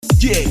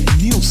Yeah,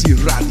 Music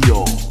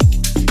Radio.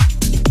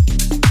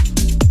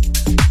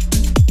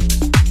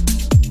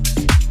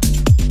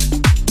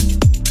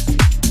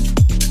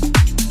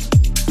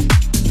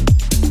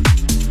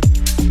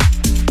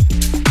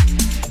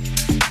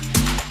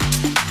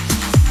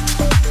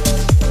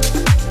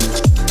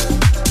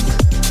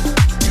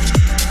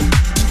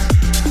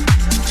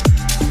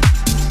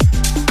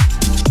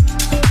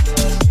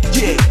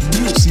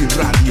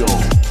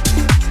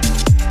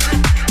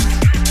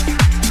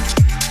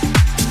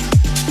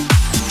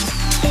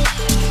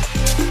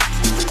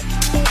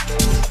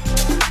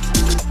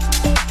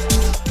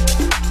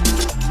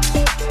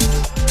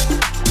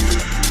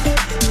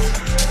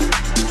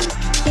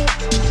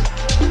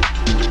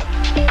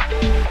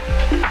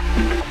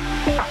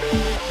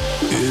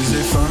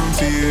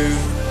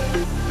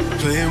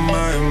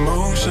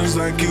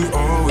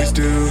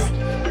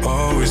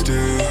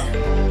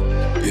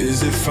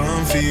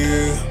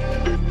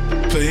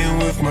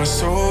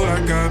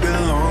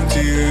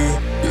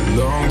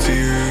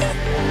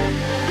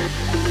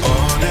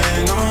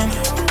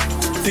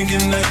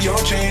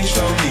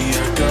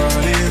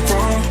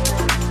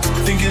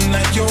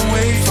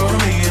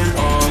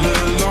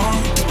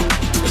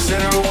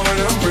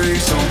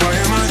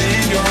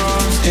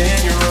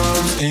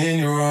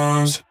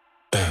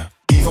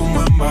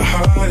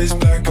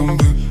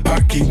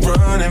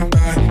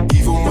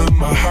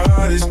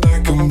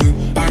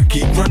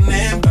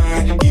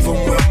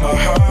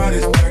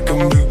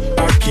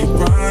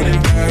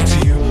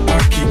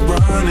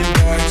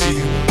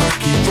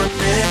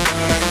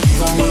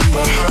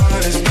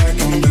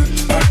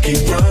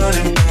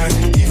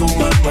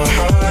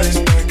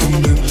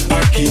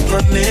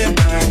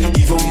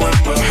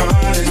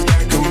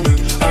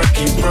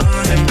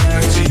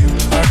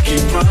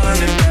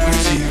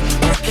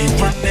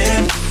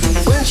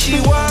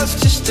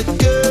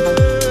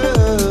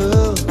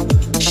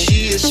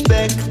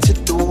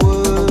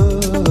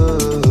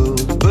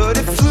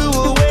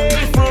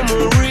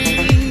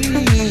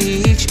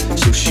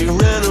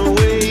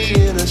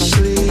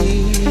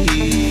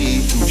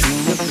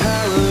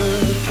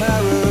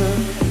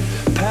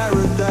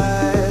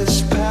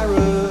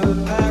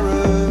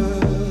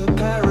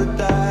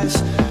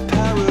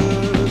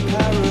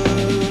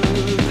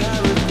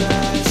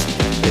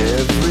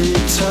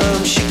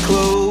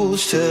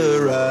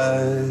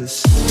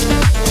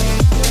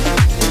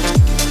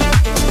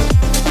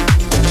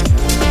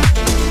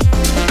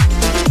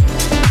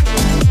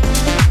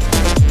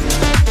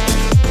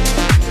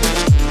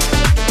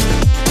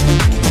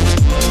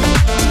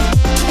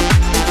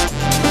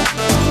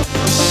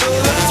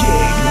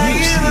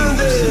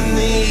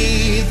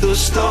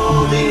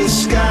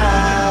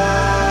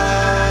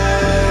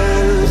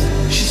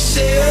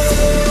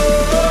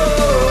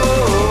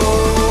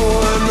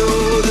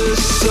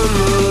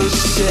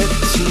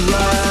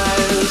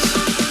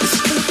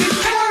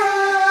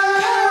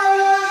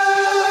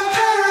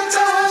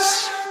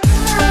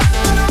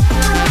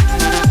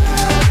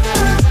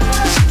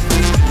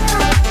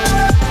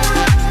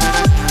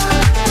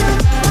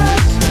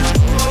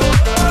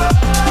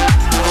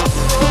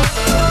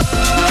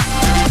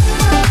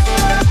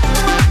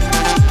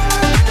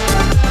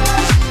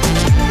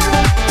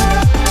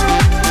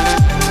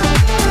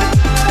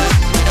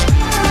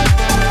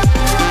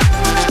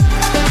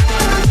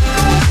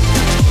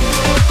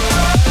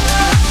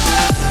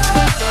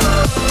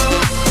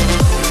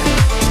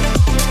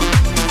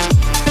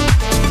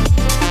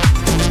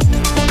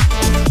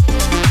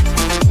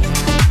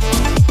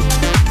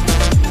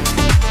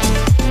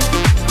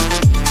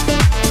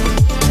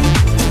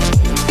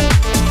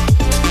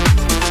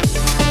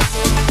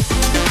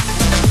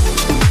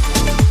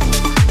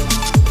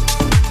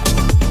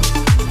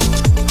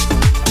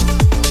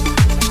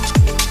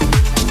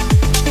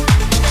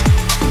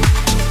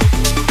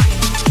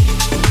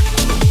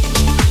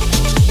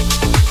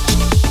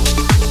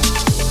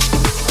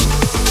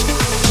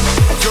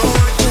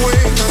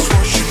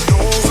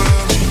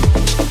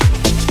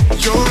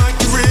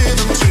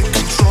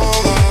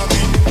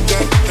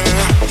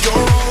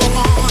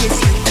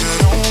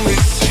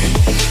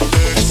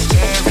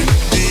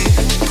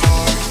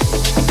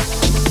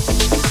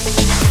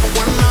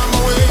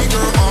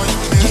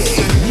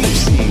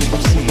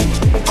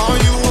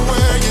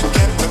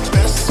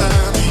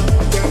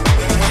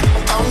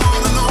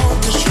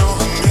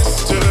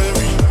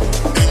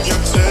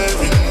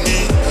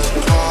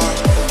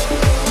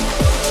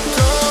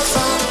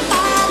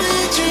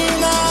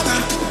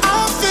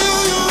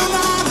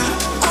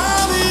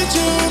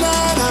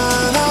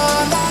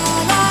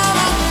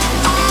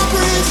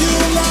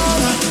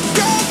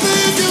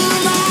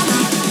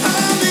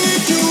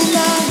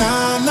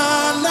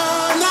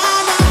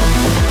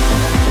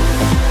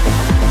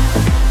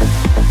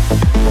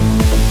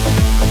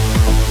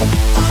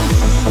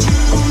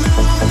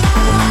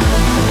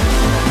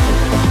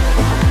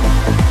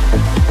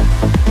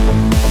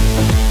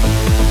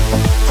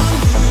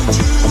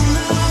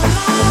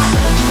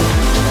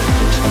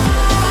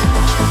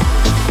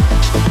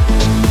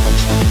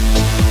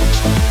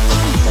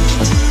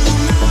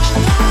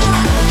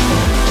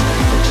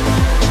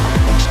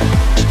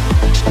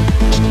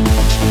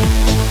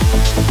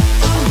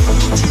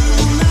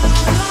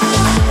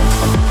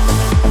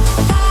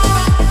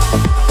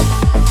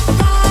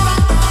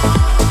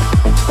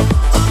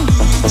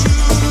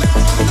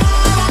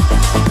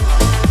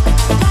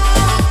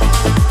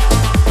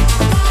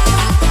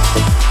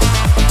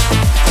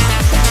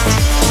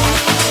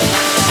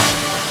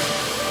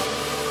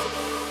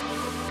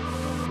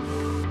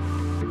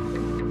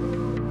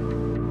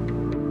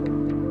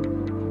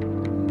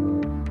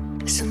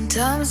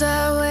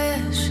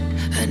 wish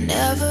I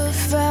never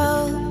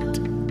felt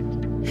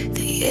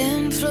the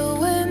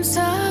influence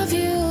of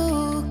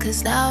you.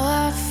 'Cause now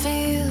I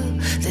feel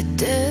the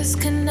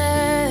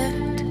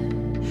disconnect,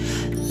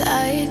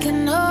 like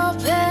an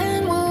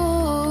open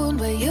wound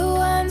where you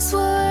once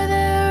were.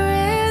 There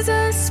is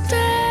a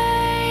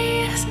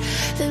space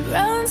that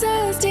runs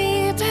as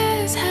deep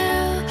as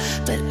hell,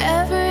 but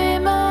every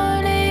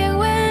morning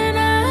when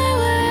I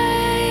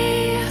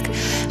wake,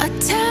 I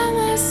tell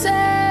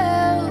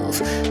myself,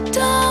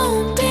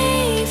 don't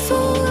be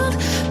fooled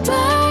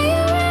by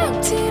your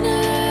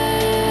emptiness.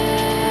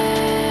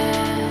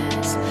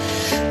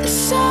 There's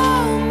so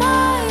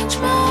much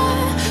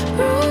more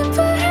room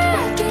for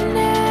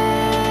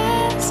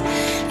happiness.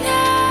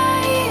 Yeah,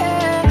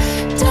 yeah.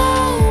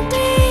 Don't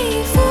be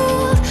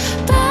fooled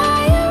by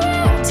your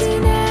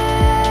emptiness.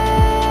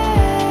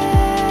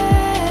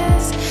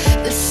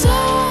 There's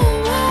so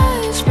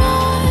much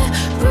more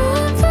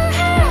room for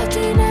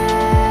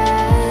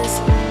happiness.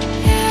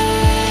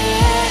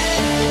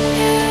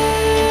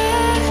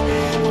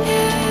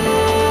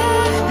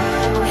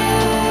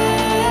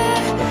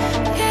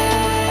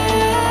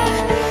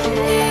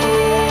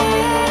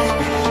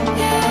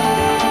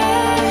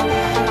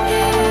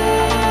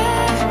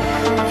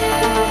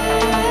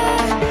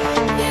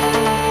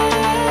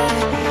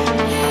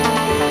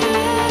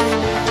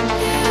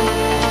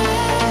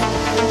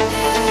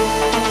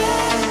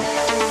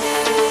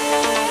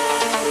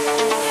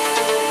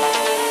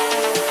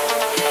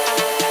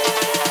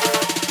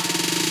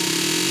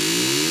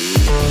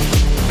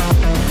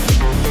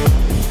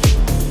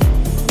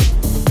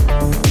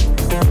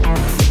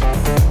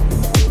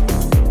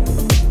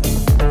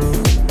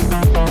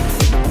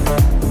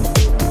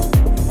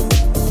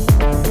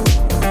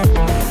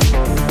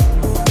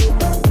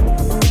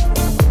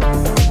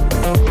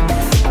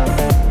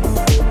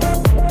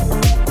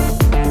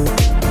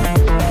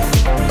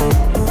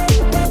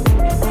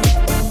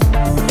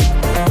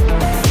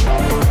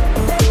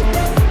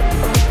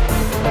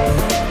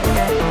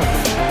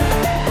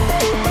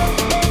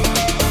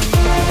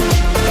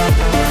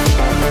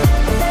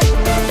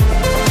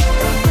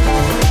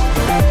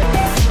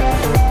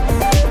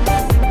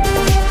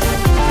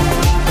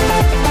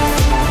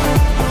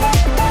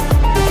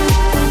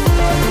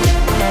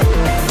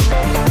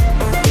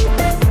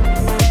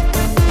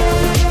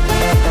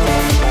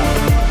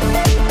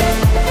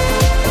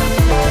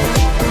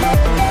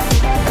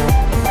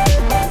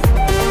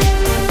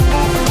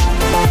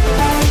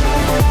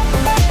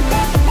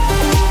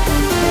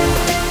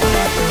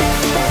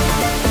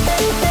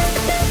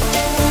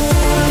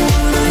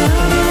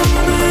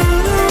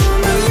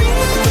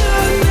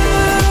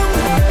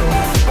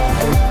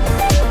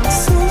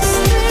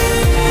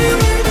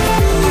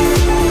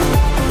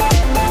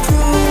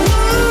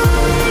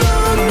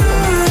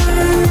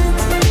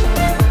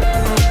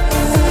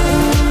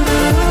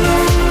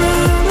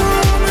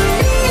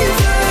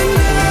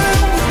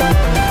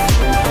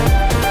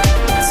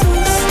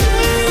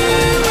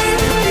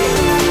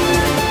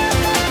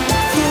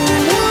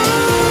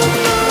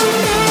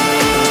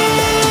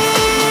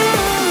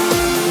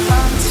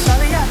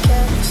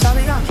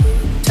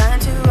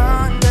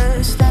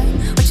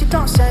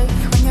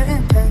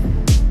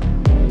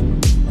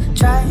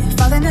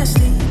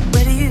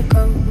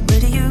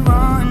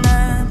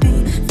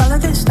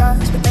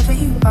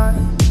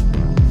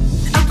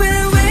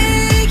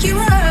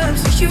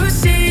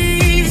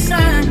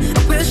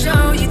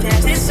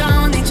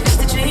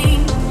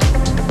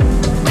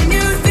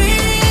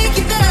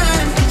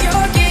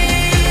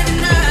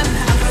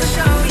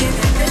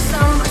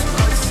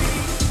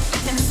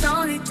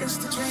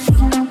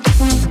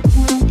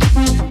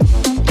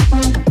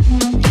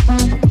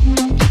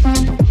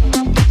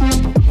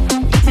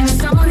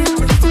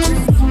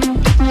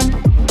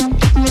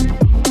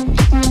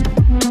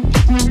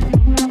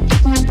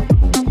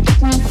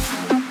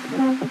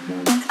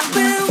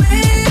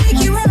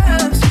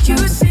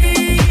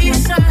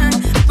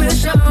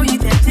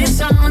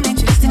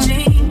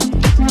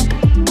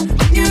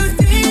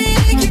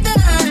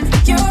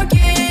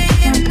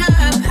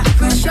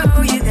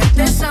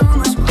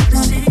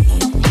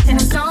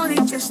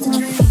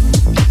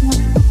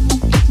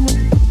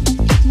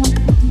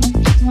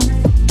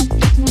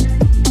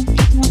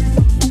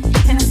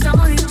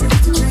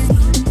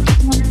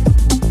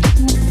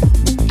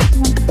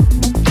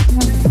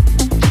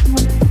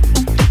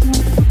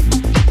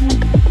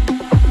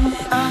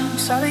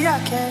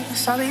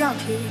 Sorry I'm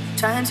here,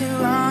 trying to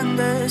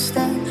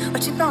understand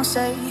what you don't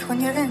say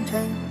when you're in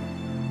pain.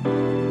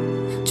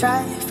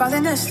 Try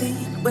falling asleep,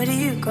 where do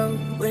you go?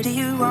 Where do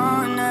you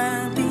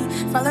wanna be?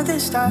 Follow the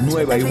stars.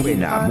 Nueva y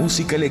buena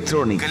música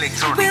electrónica.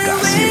 We'll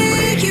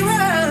wake you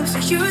up so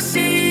you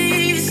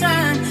see the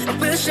sun.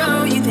 We'll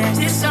show you that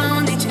it's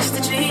only just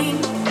a dream.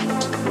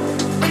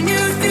 When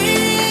you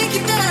think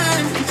you're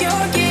done,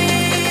 you're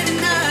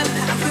getting up.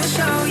 We'll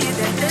show you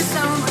that there's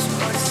so much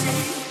more to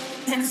see,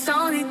 and it's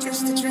only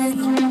just a dream.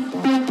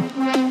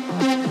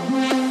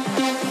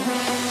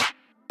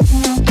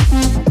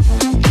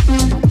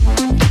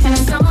 And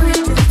it's only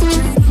just a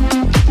dream.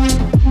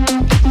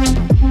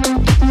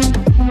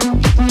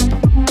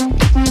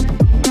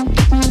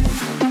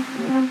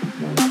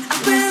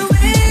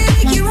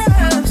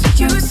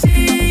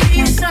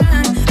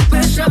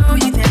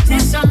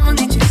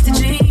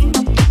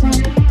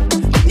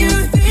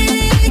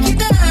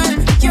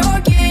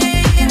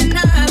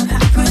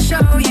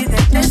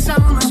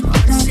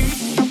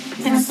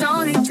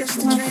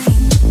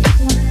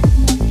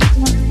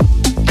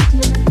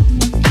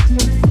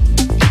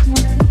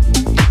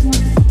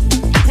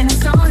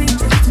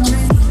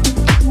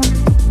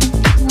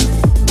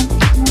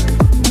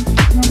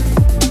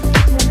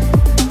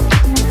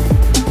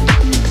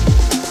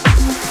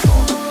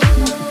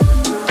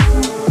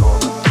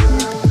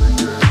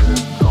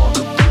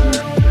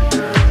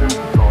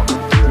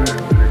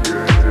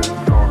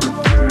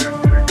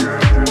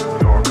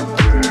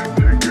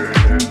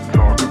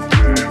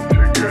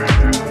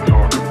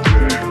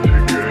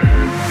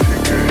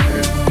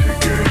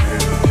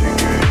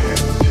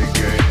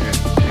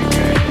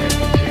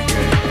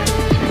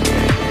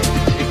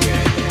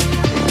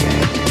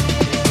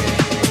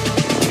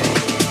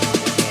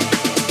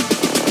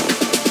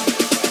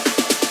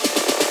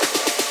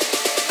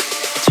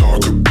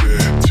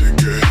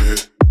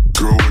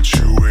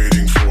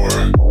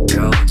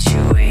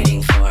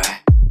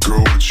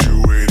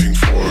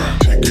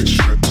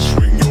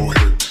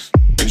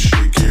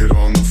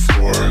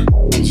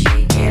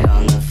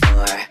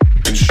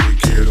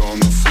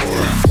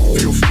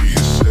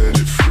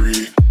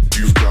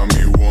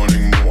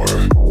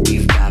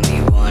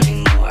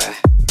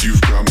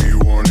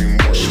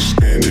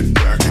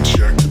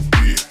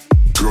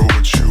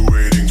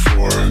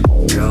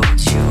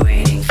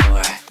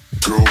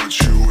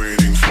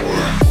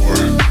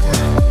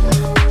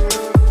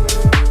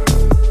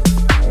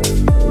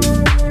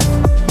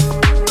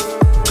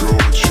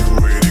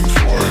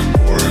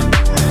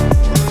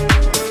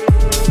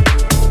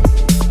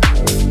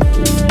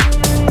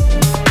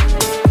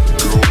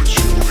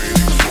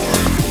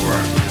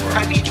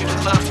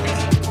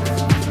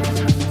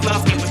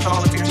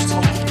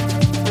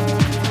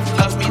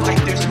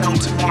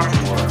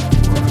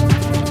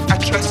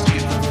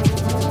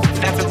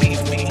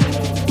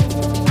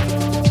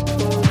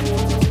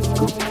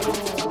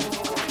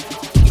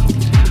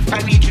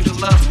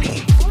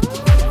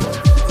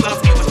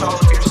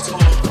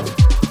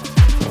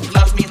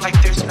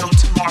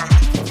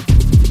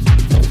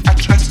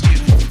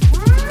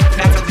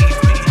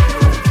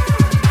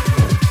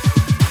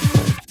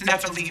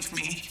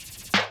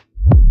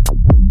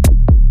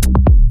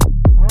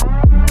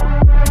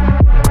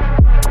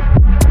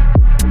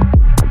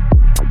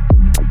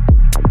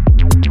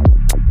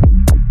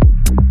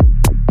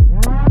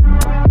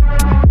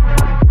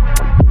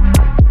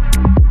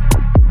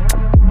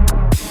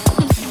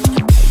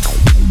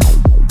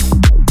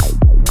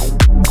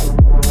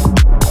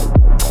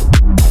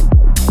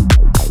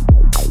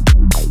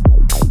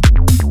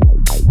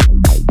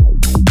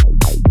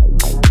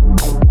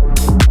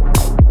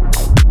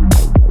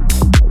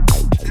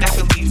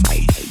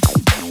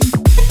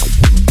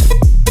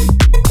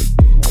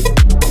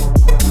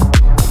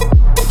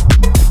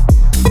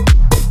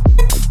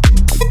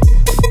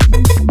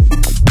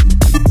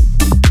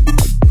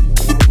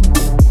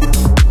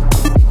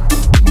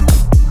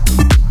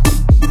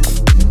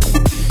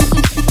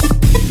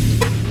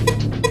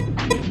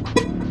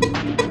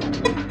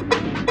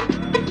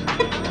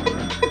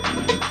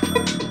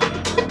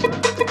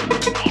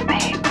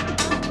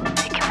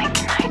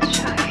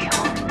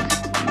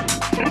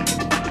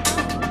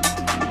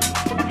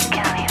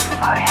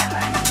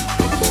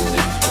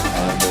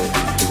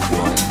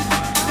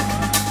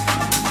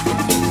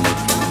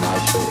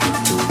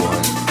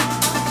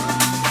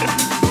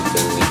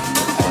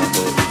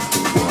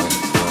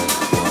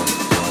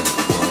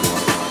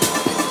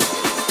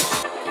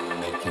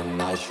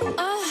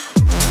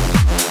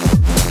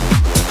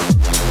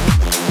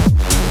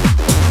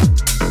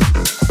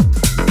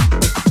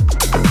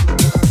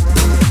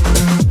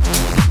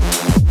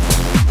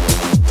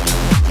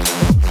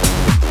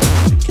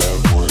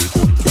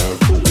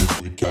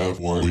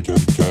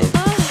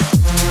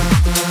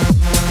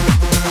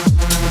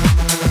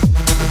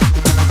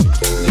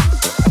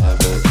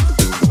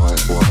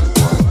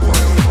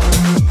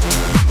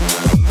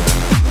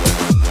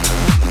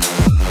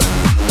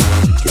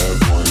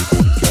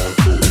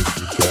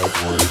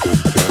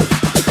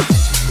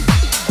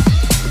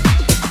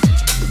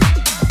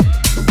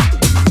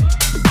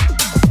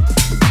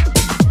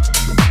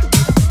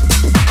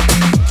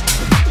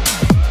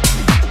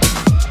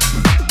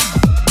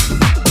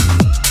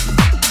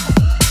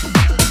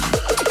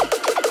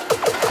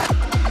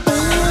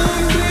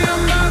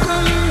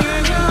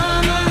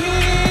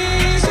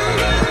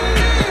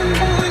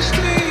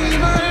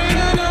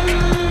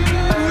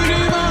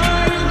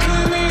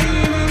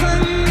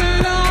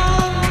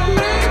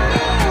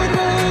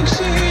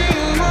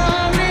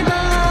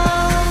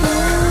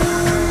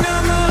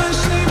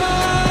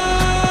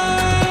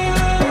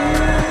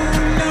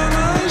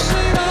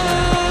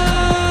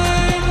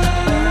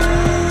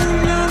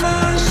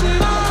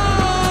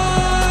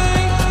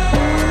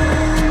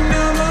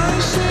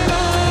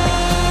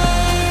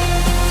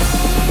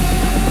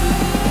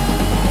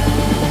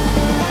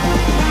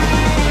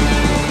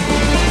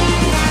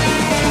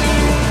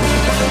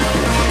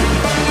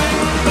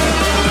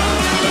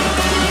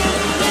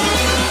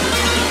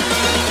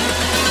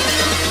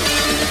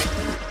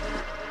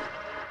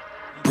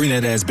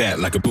 that ass back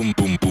like a boom,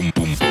 boom, boom,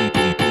 boom, boom,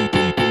 boom, boom,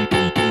 boom,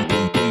 boom, boom,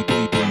 boom, boom,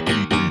 boom, boom,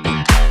 boom, boom,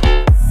 boom.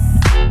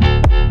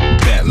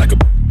 Back like a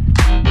boom,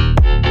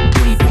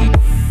 boom.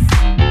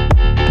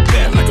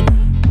 Back like a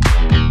boom,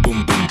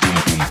 boom, boom,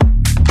 boom.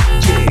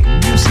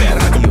 Back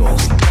like a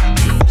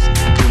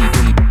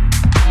boom,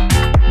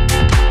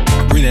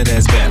 boom. Bring that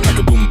ass back like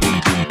a boom, boom,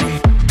 boom,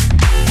 boom.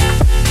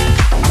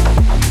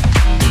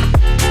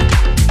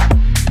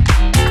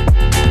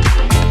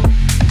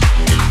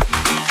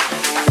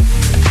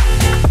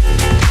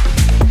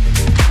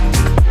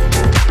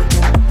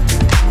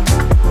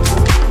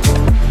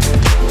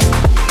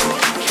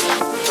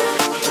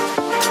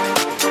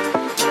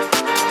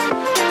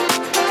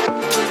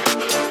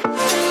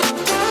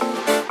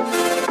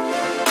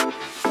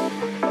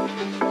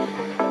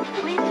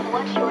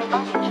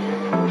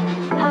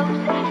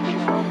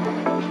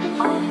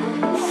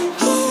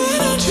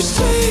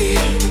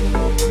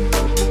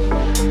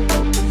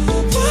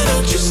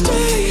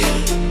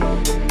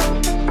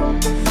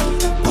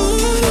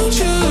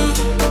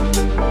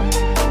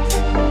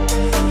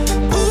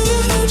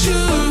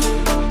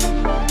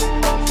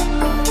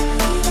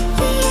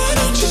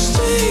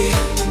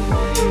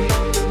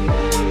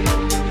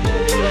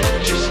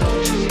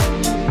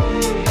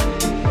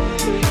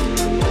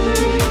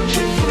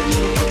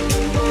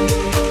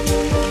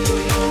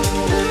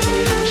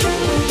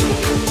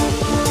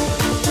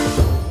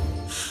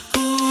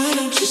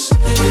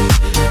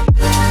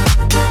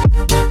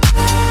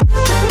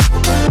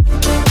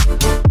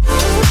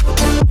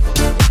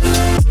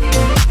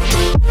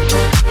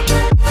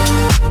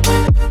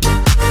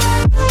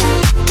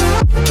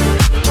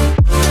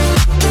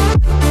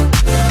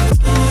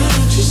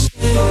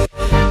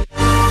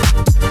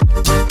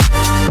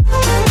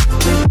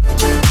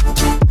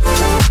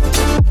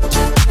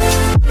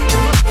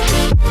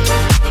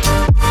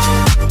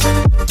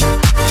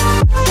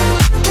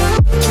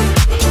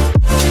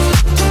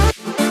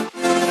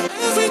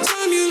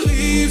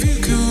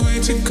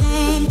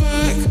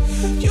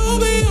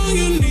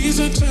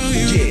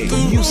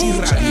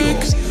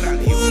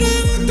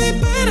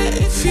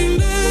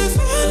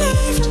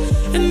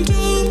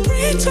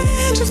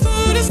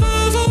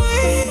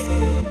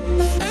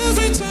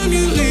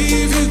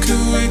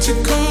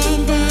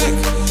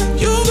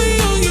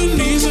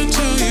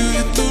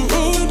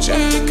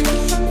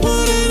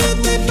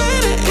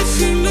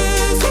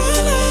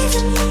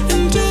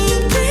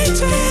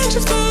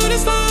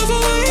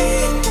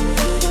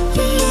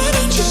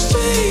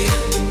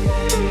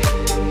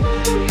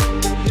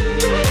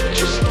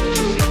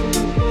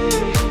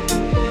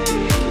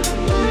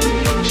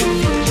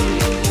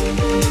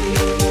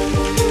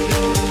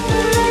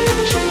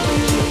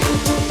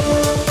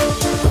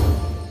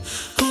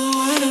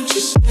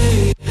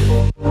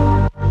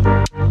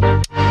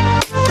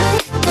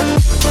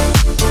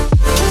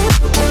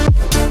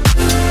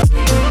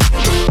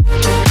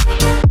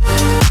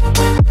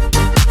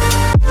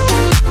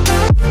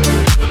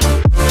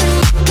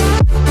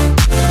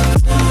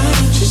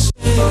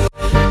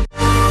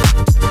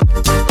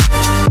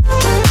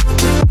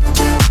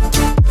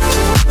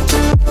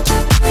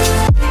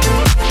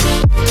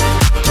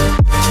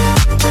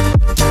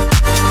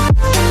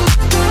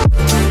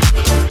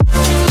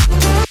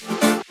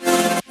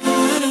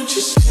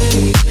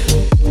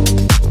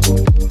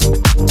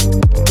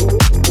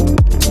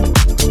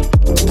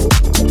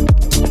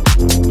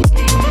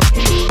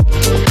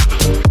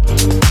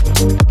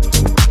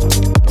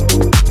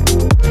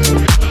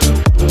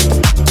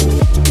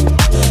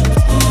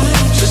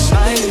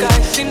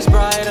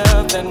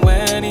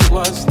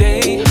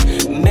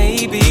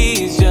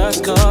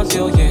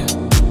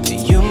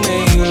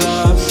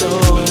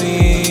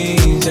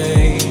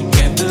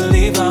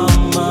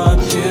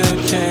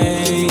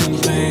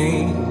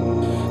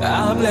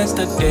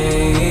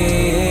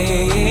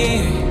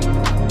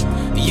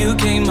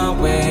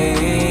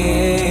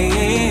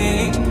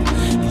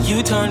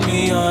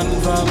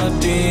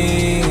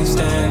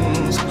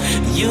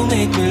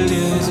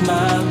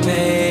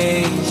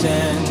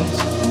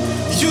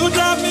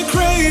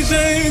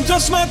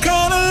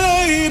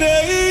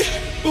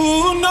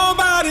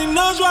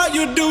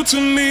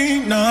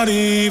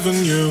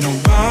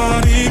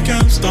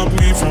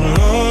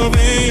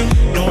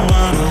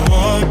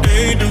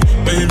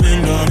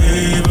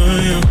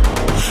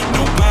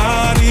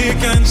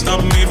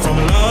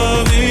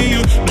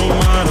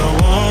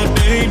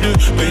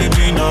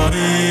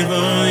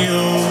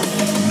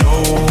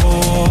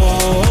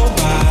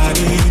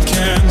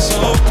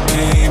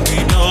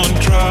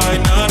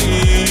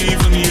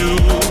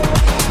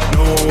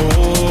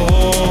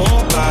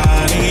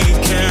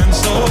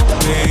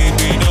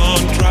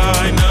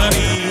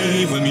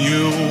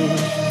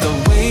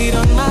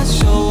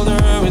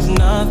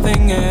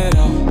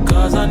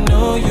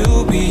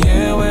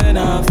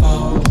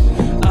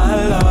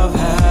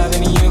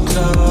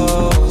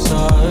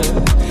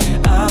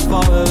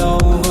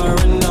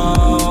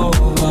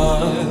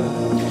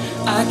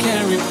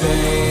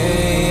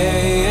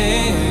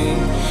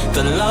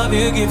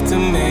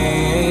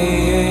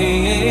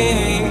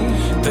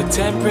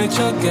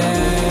 temperature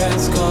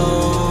gets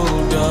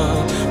colder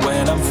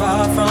when I'm far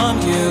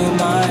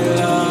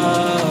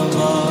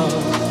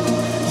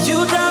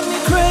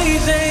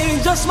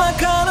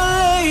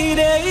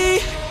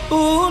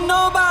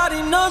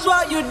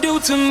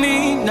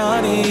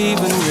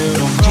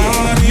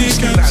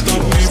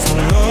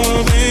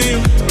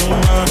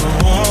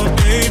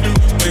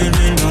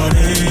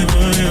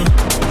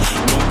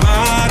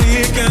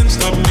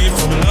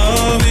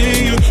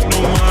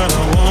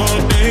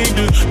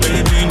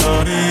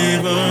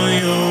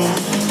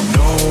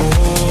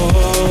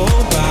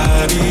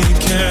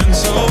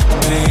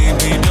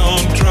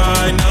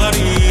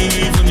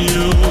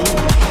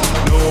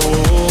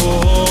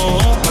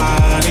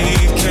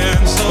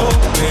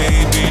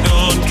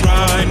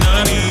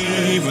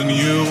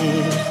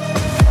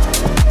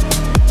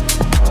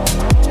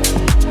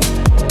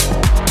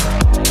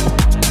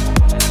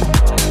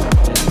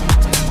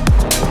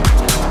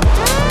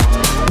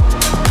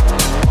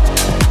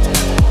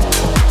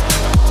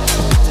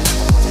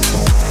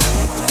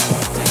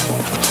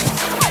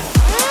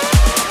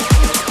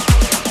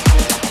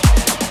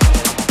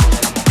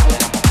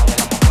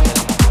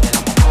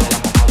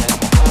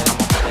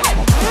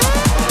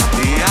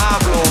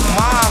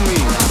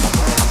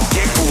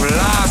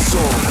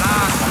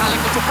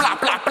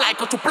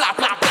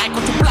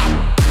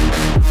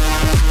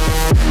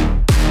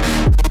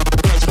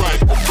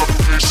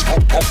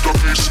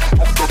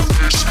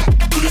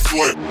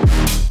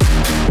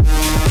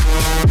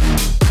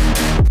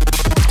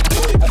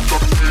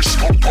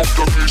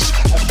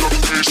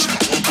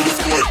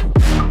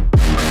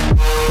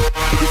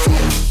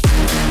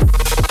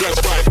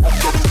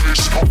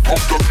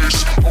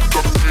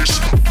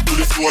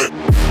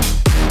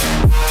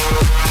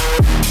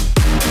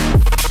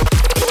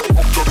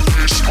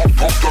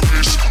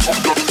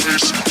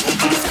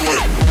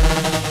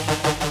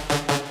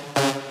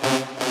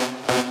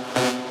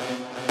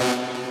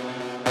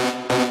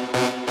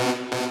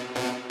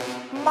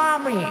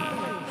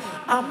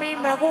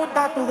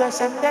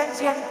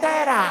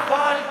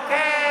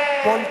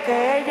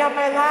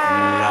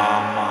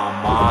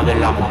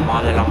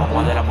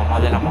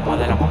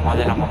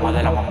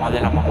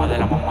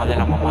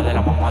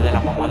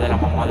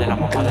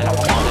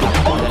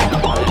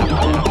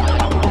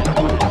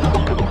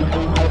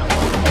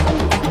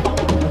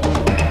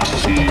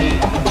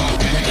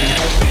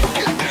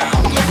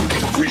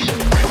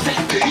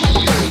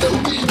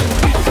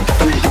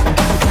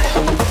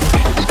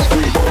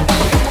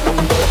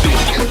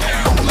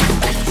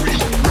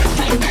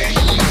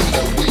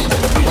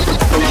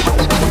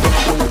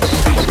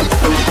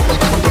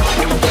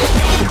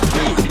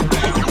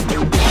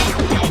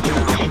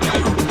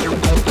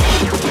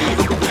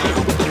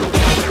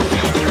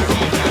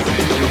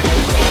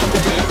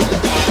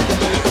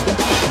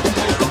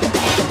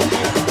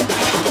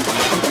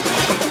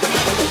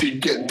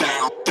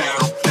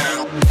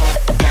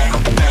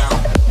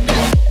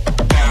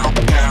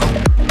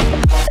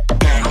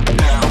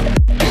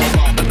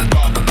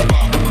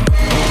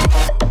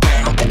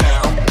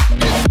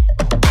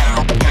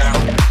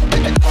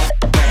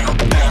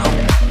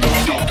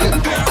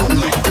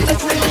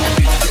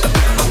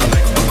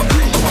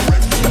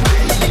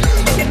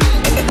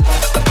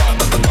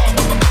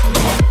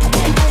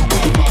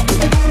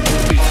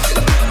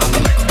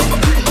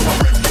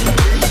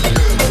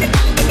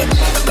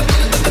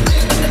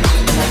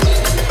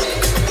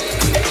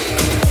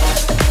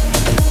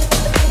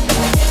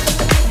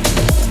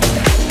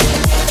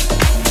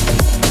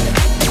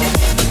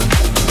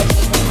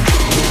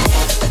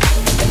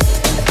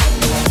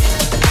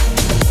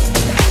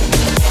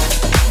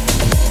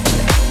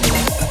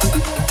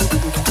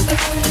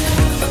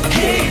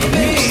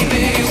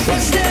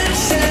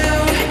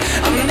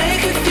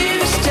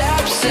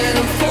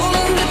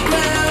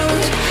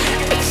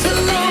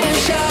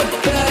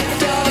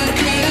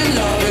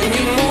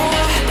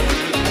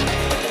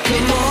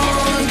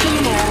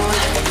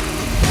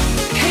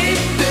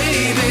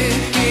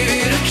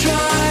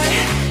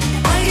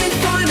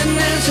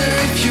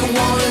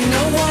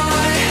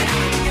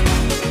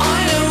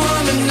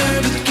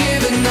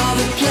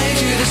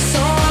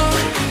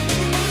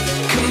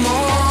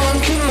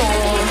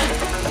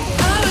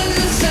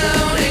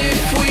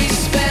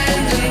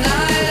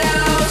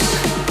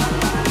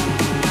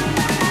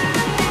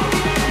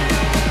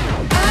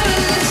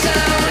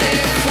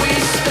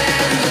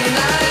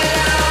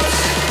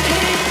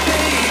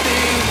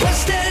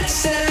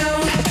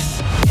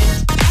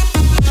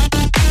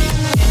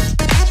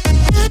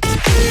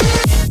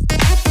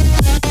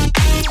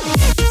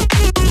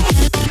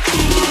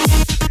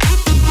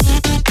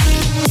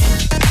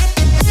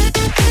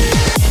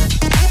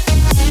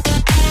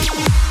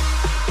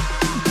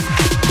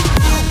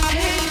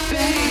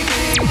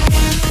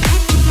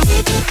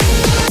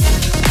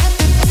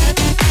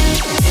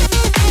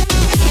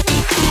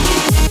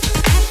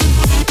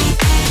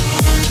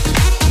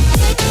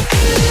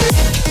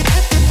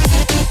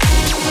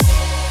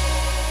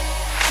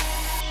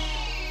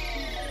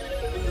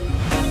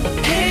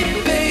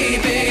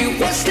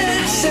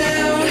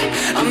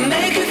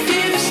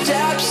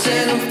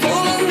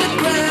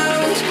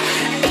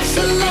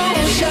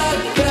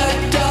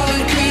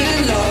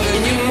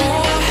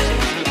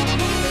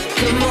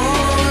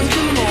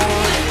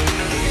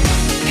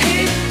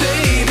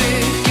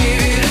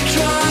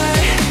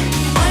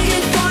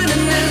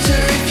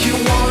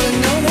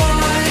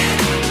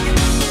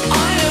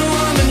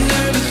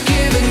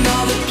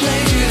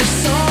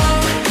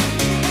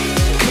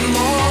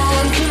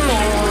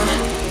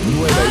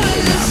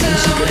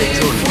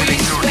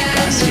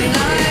Electrónica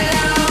siempre.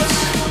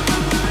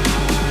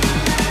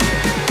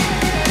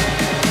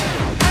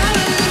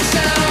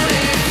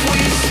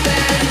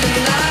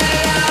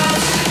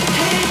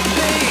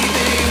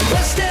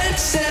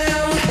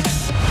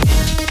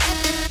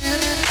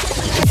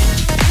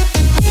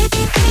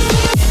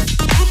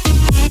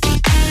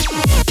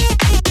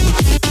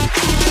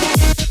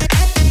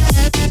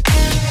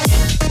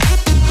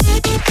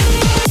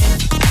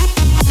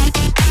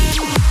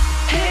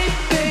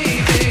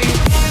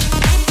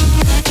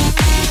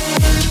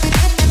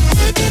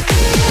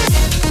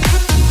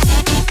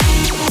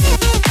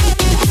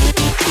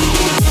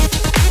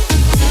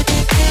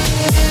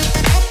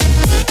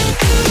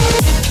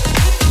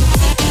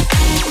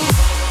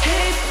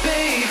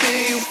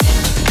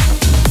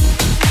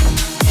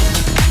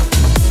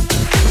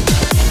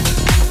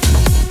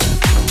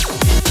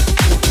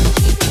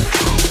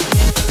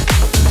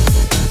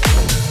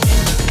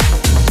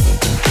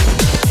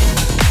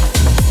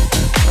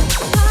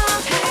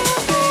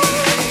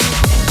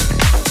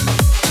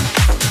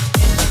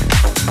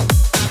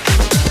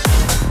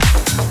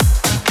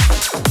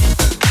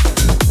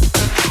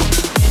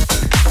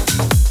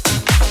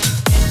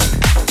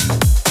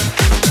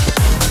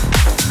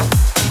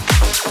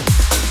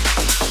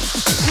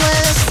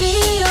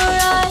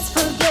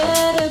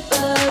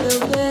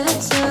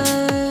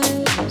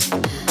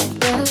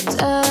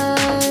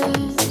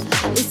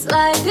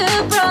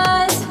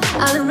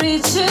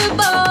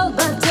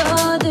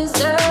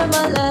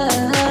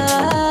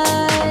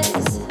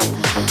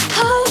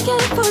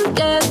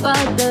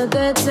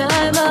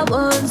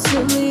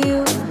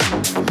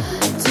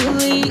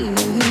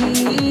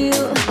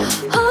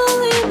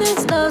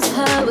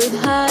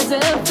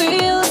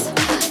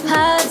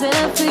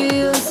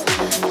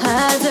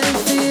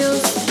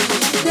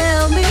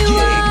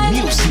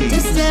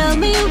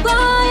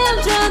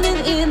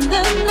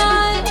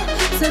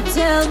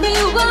 Tell me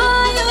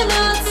why you're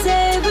not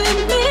saving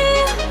me.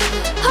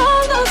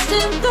 Almost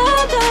in the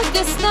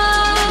darkest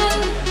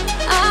night.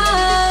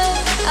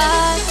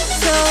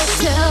 So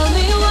tell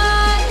me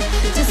why.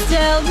 Just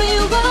tell me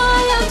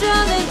why I'm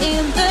drowning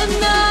in the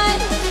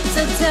night.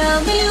 So tell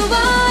me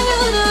why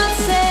you're not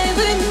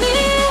saving me.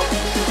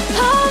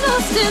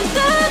 Almost in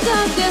the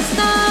darkest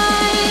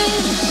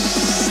night.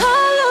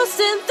 Almost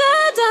in the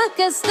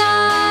darkest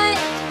night.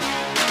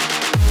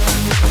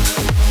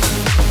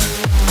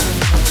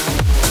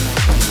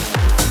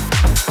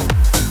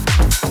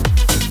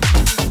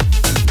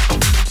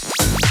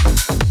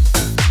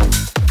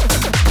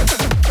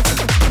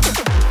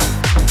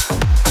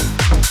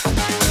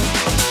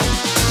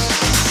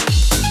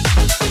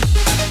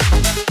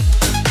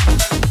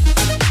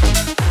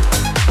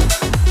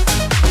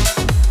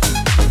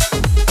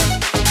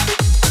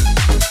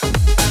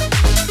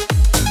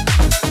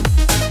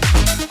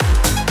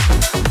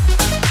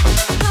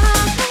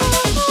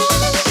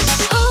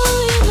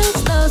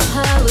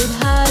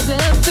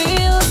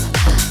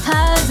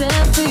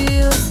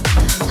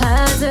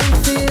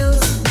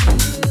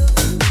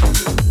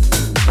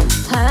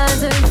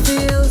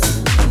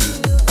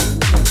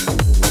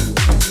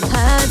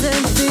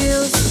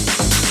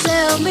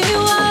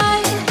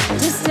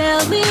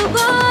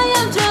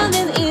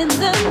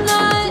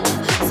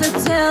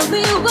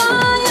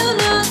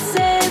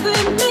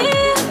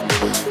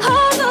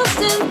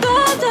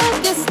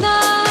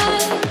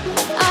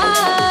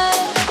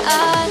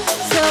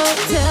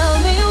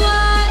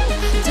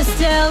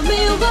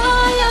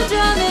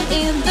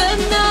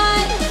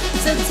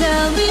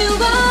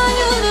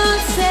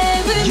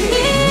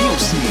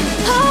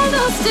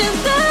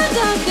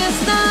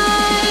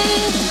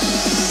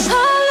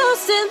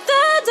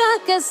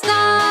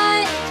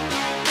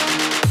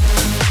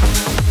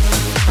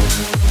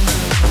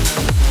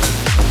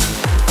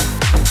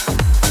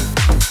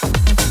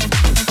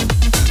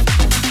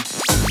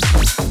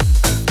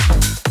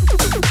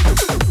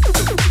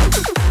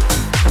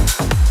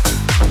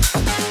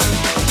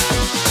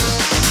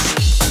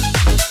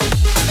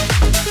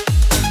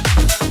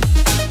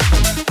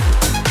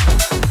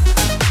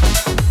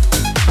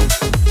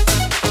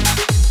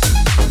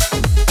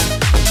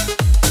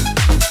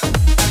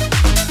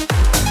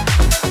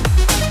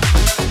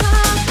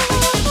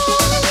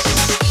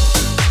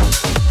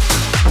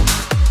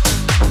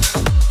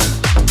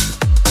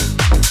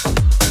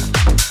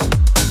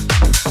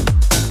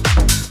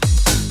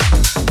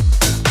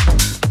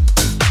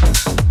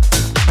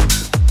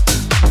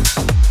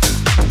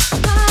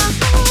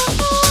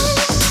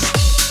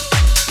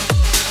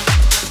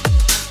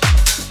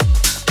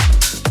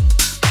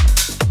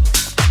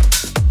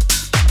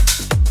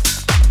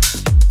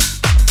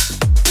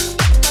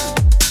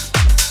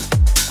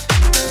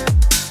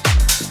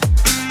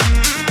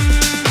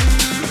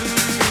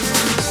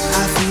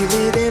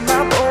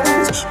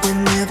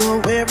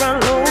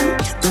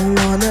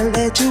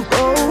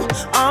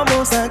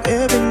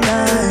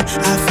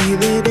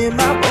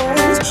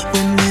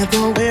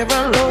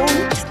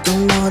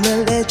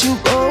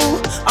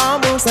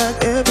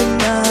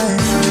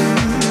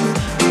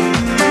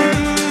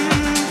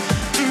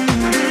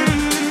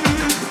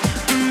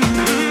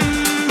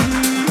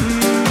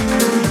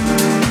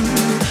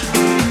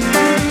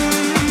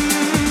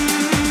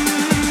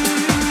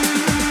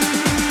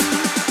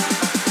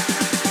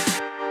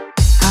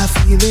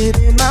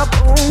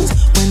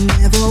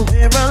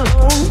 we're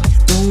alone.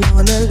 Don't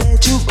wanna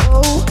let you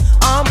go.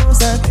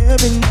 Almost like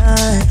every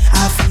night,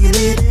 I feel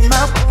it in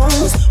my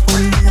bones.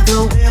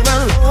 Whenever we're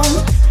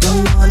alone,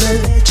 don't wanna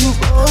let you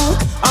go.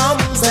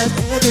 Almost like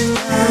every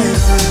night.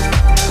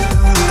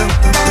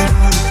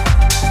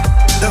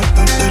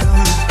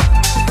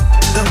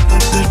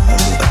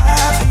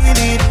 I feel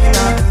it in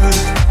my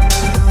bones.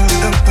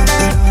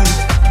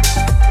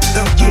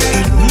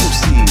 Yeah,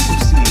 music.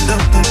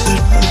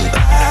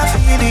 I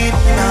feel it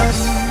in my bones.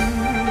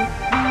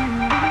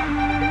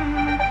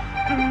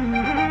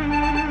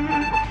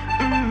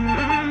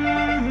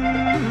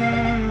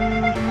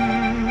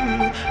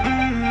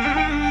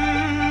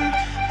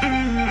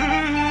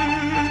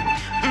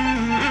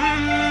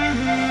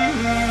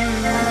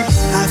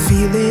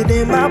 Feel it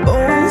in my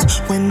bones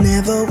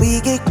whenever we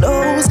get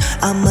close.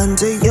 I'm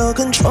under your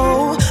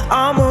control,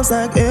 almost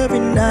like every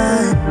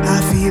night.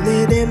 I feel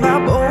it in my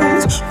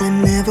bones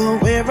whenever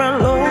we're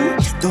alone.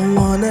 Don't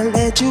wanna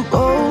let you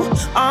go,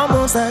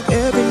 almost like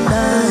every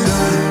night.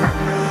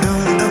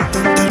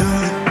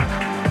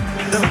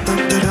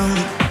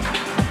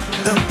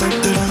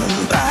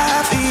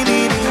 I feel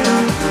it in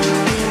my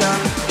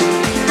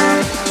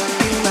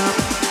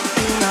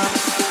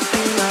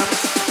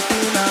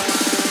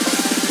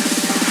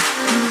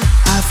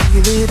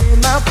feel it in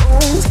my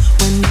bones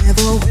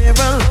whenever we're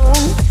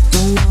alone.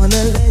 Don't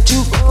wanna let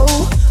you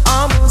go,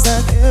 almost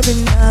like every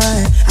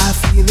night. I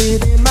feel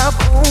it in my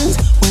bones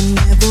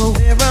whenever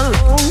we're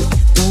alone.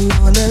 Don't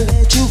wanna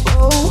let you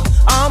go,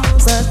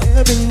 almost like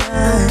every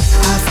night.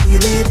 I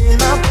feel it in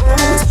my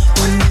bones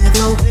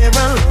whenever we're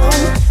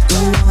alone.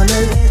 Don't wanna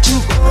let you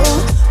go,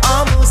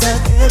 almost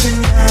like every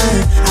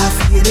night. I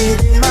feel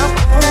it in my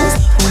bones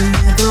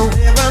whenever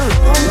we're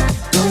alone.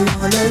 Don't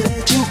wanna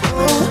let you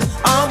go,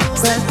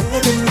 almost like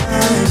every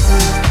night.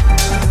 I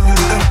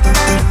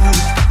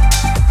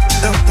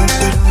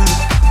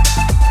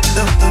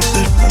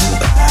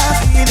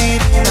feel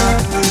it in my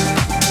bones.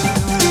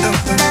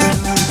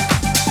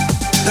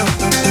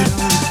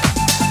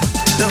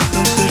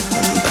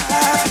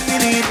 I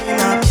feel it in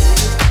my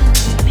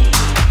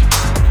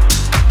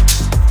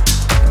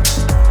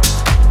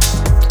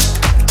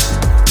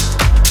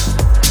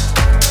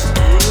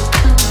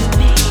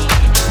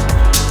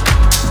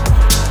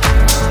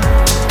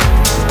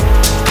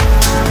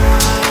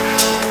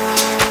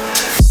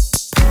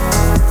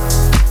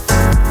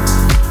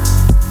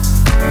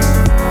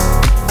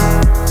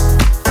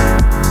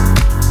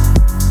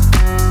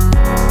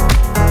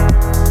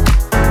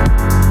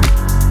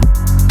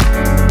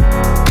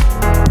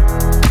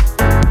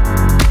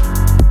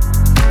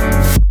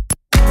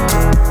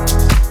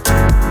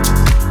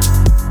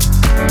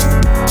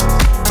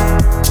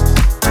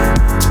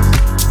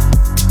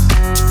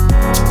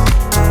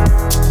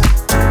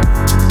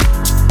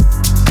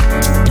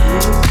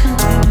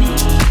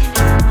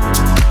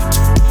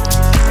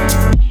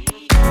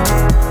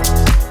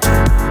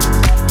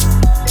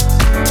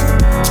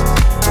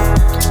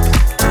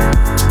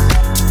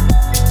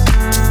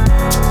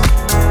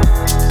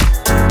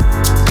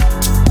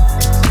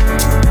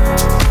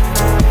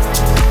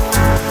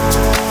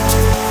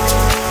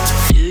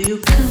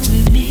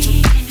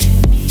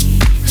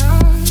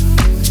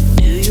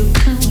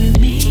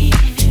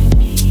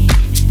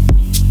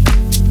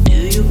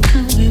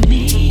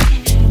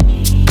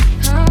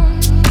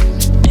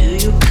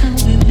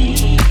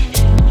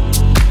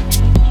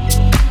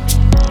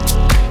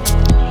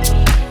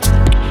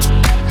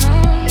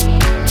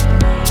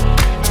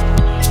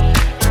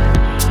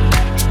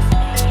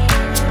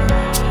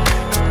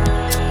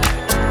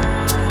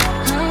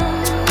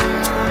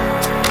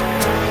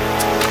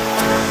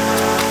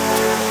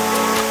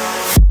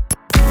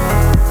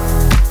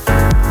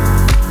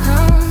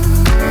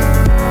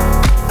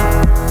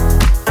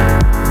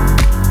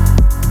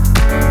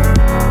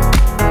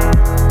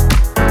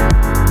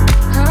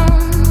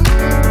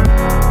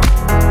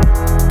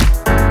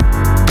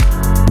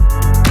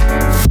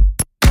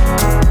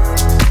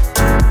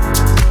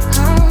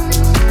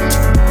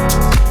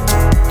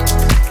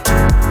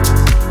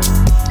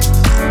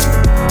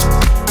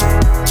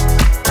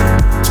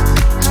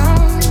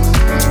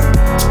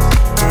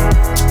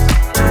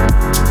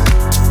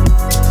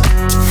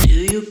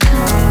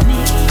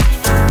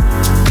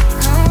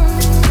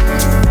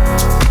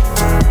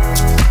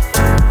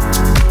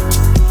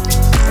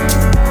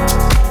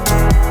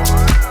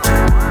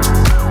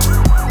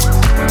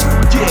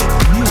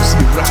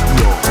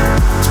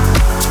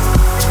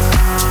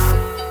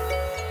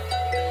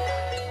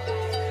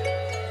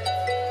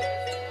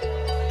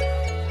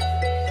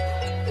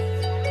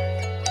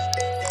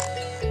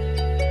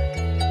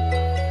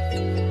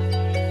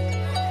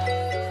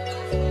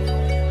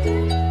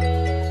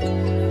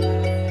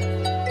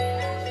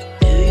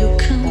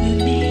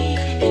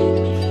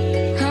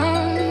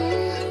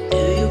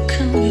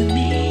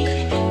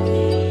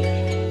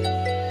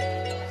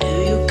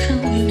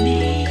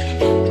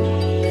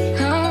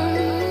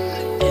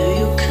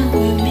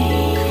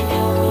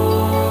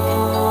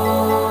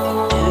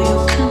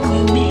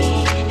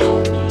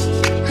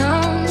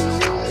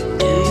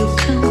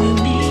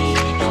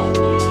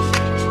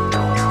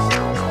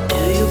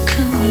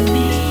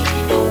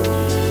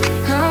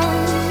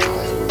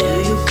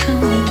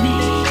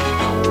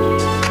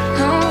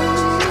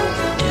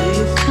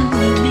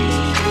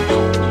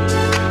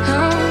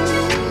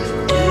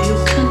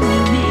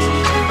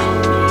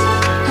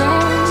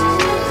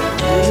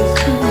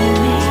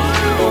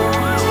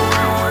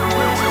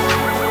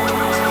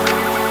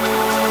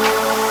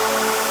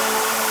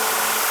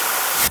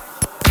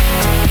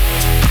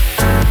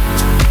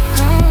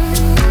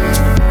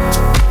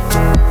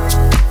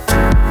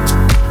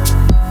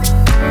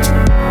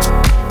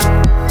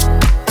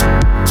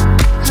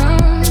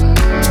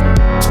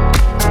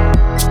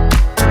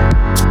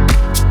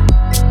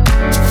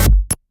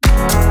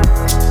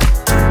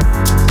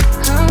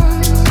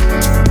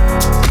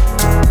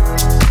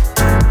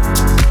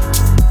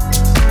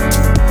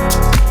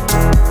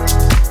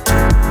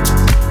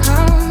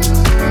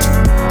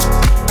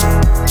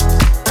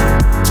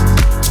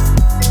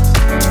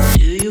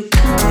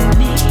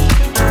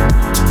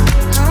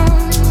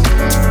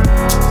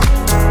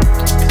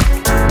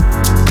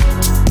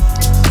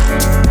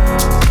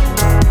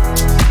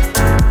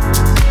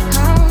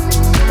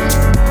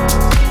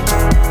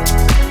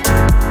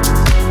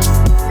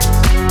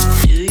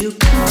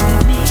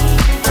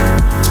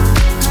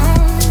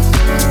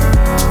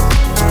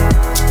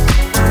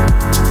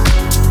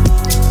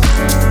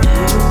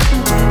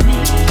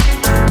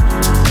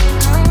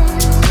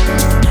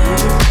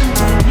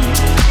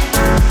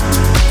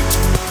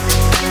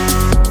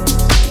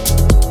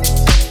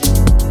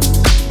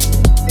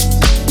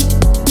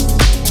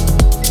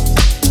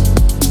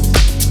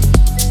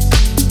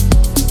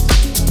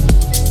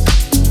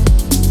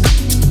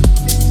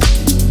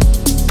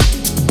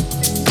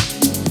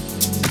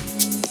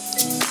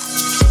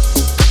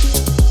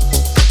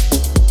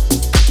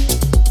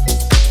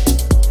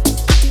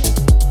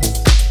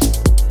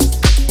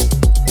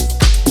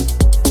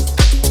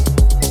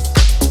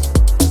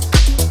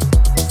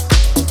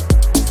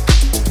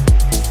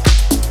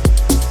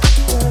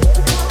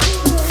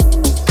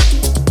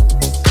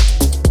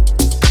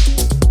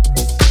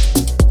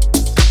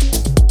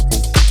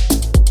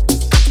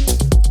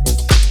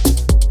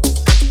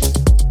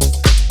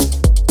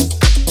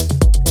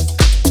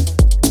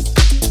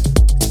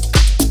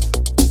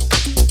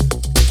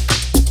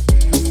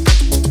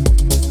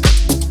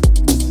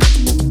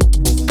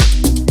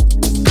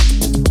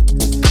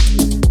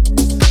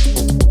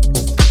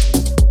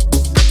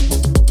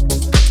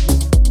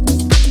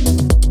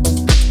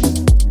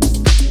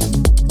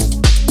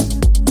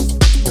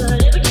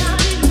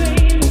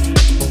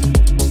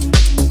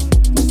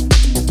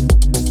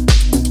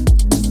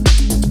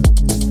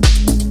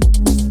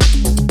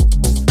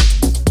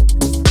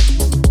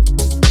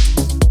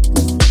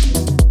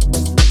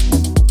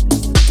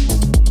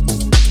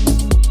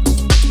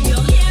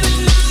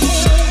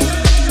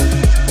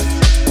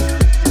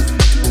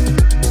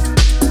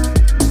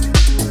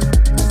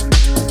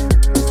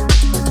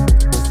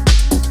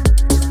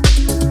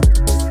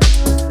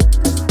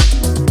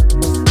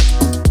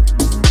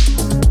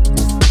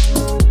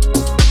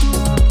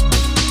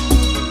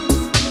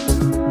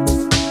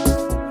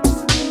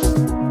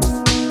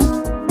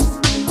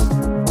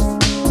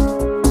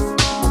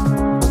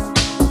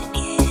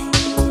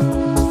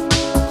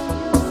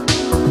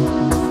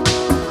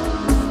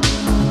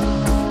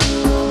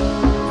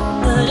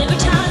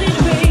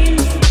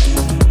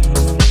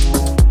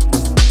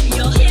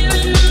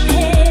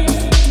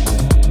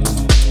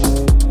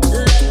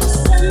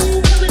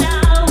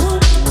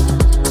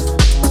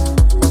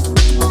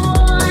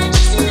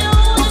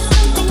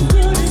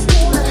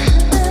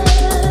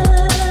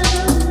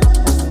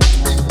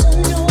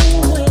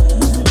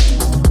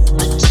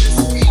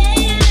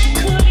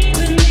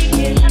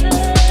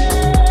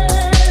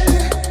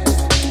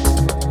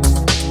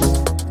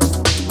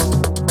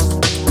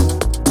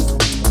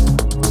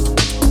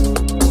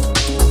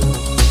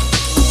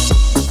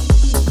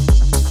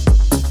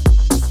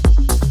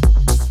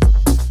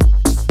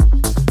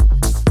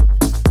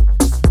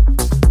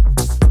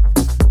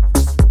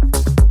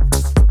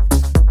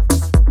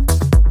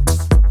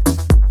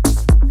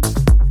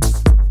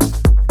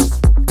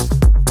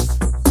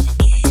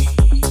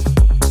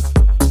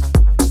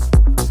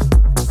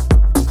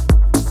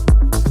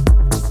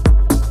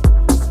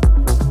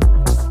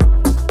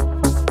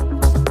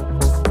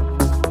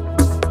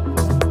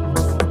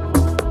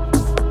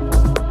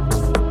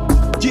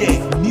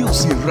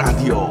Music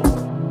Radio.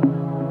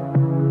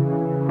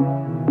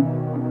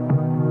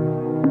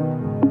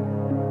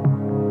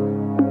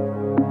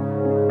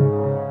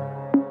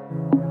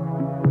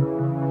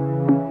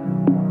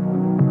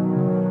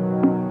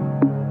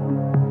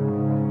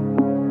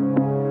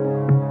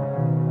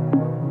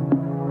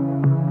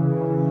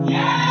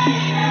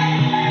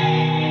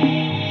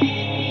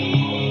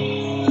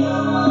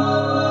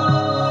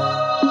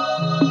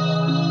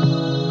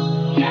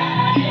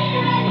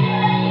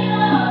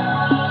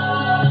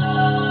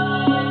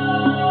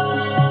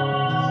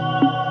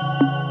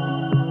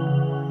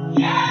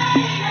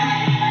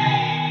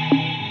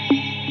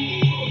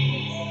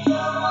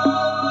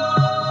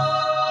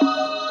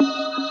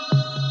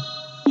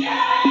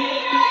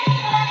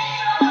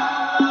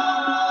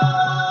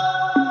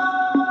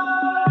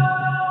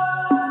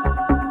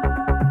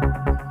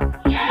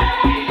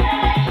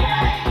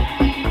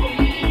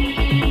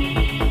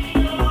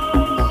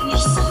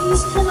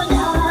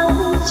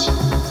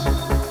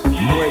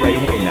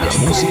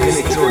 Música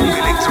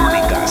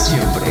electrónica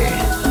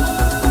siempre.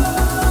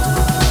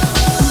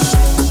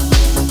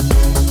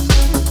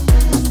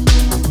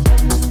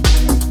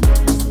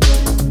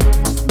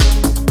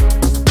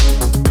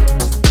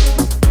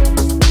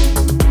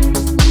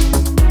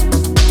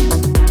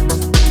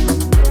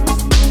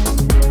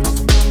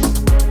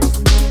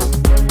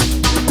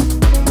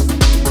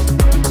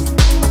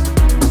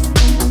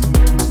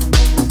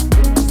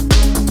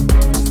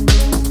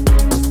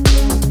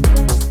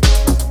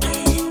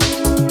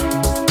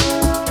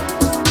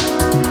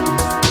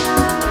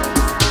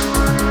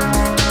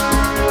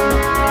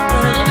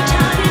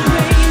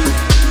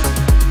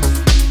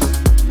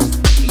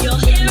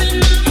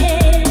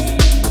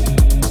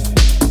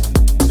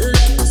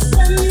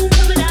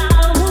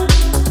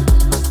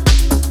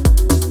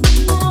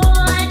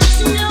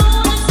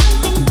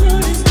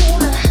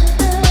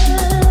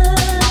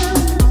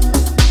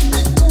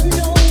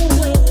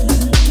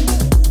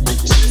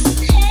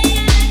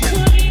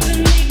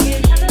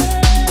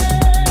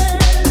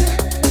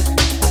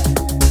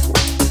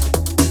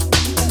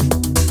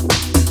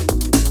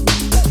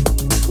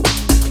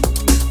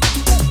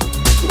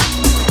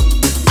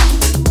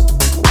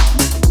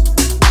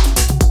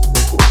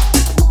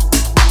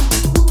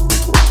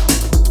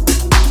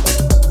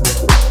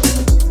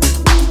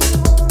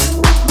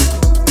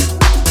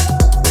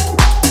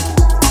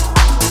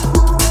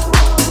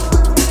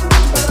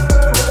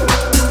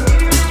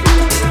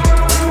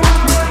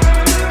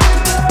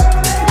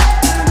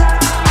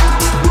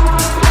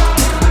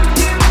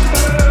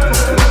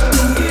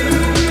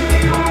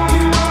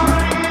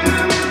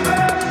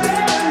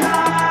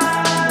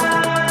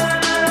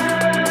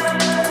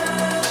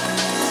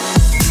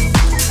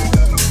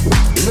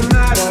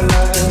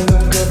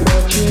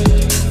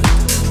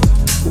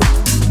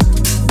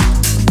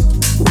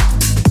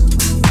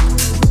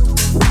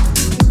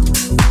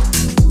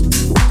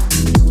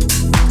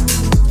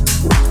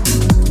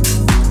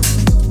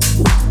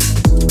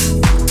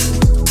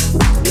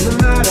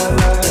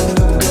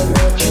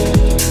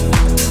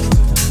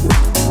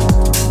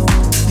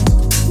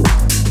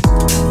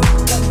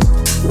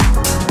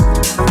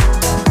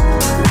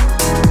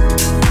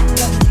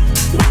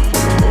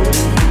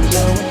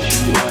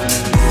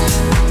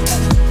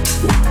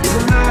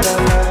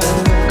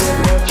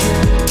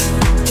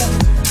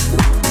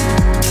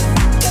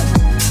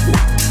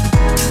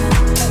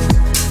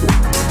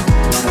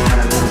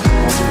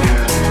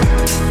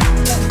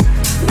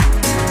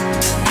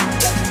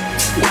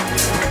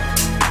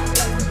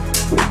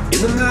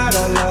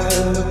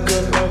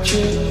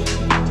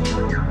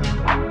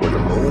 When the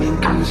morning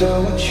comes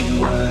out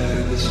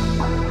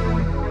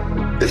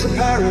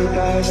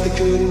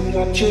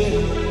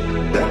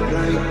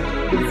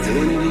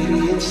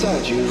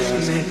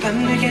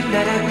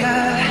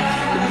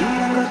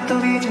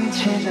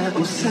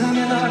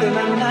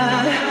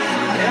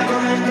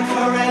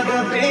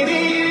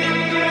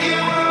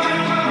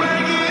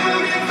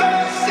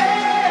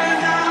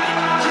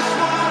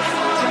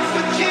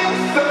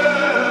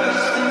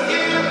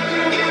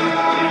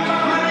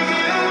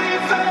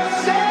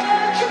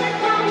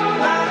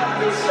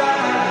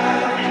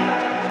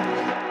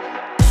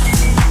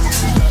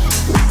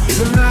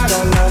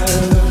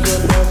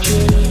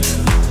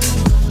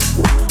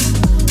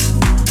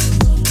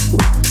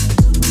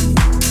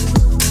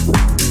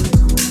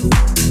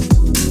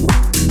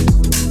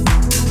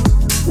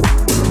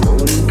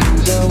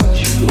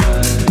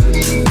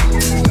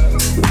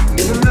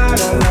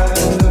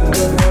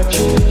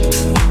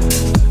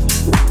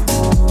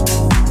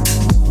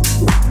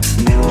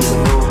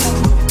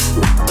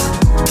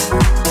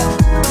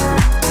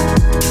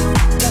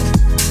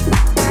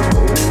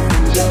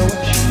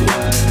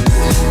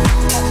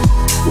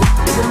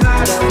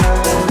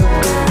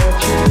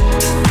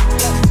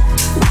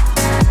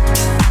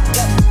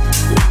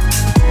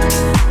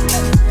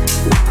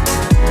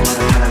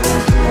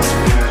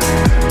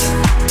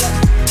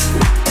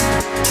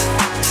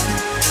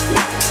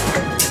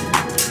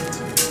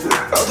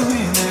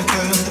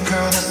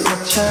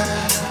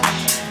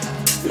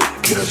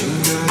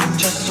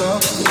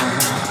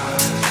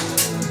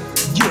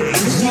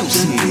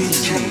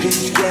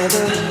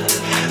together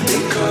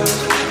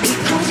because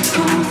we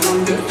come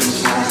from different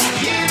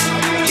sides.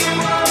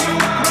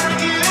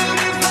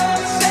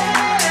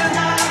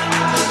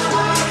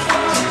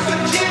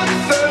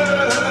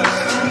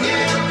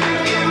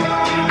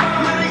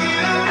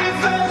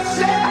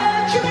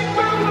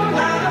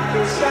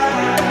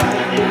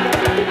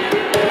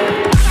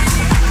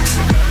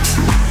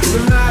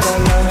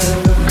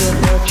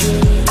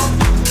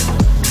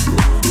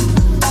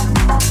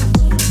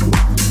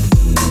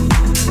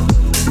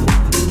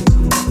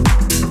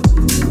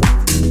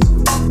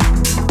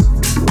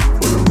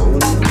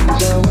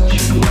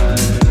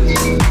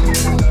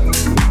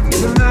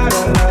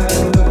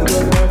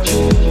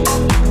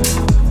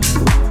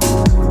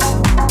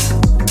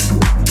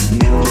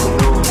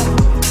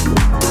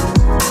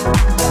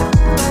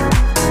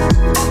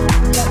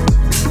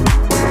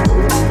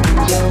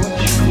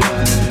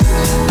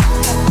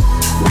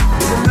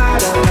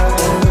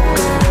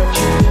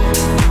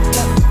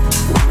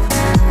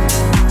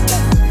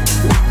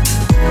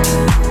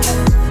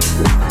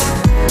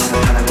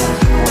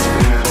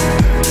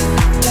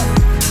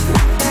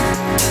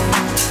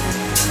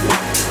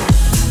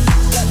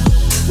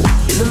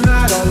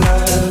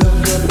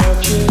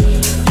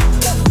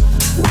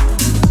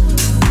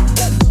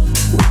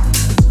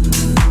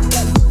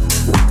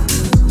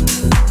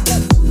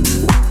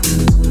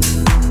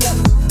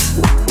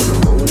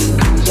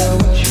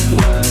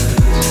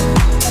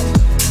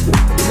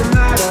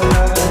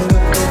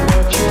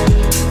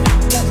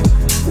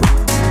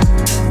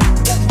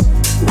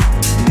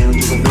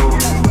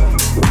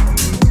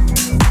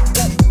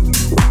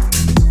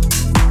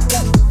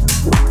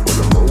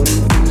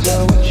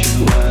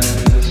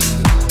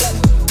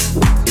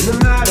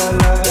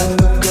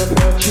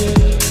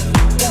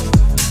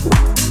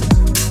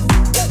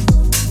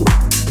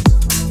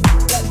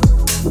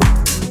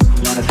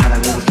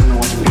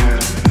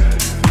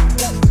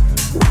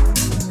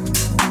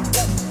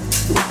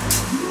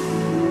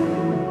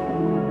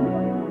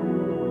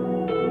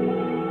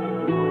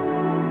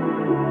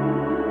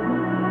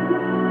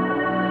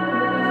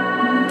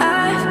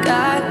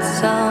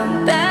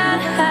 Some bad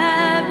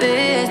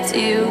habits,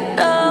 you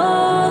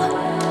know.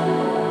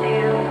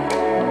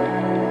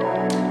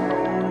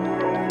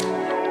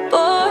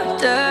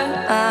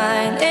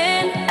 Borderline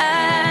and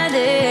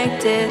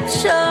addicted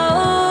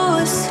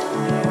shows.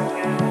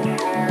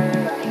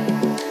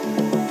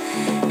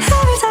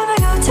 Every time I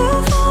go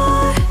too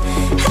far,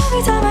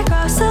 every time I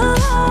cross the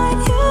line,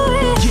 you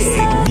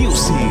Yeah,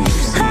 music.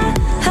 ha,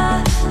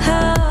 ha,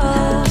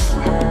 ha.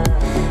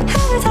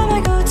 Every time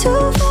I go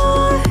too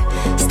far,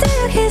 steal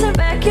your keys and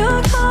wreck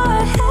your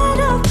car, head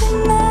up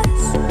a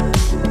mess.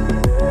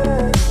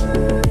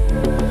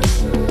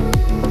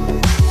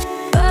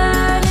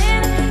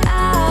 Burning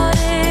out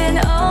in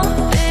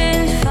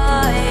open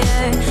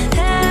fire.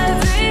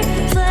 Every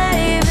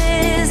flame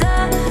is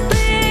a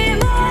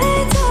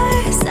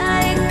reminder.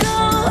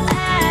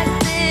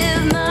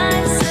 Psychoactive, my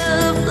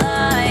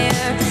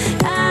supplier.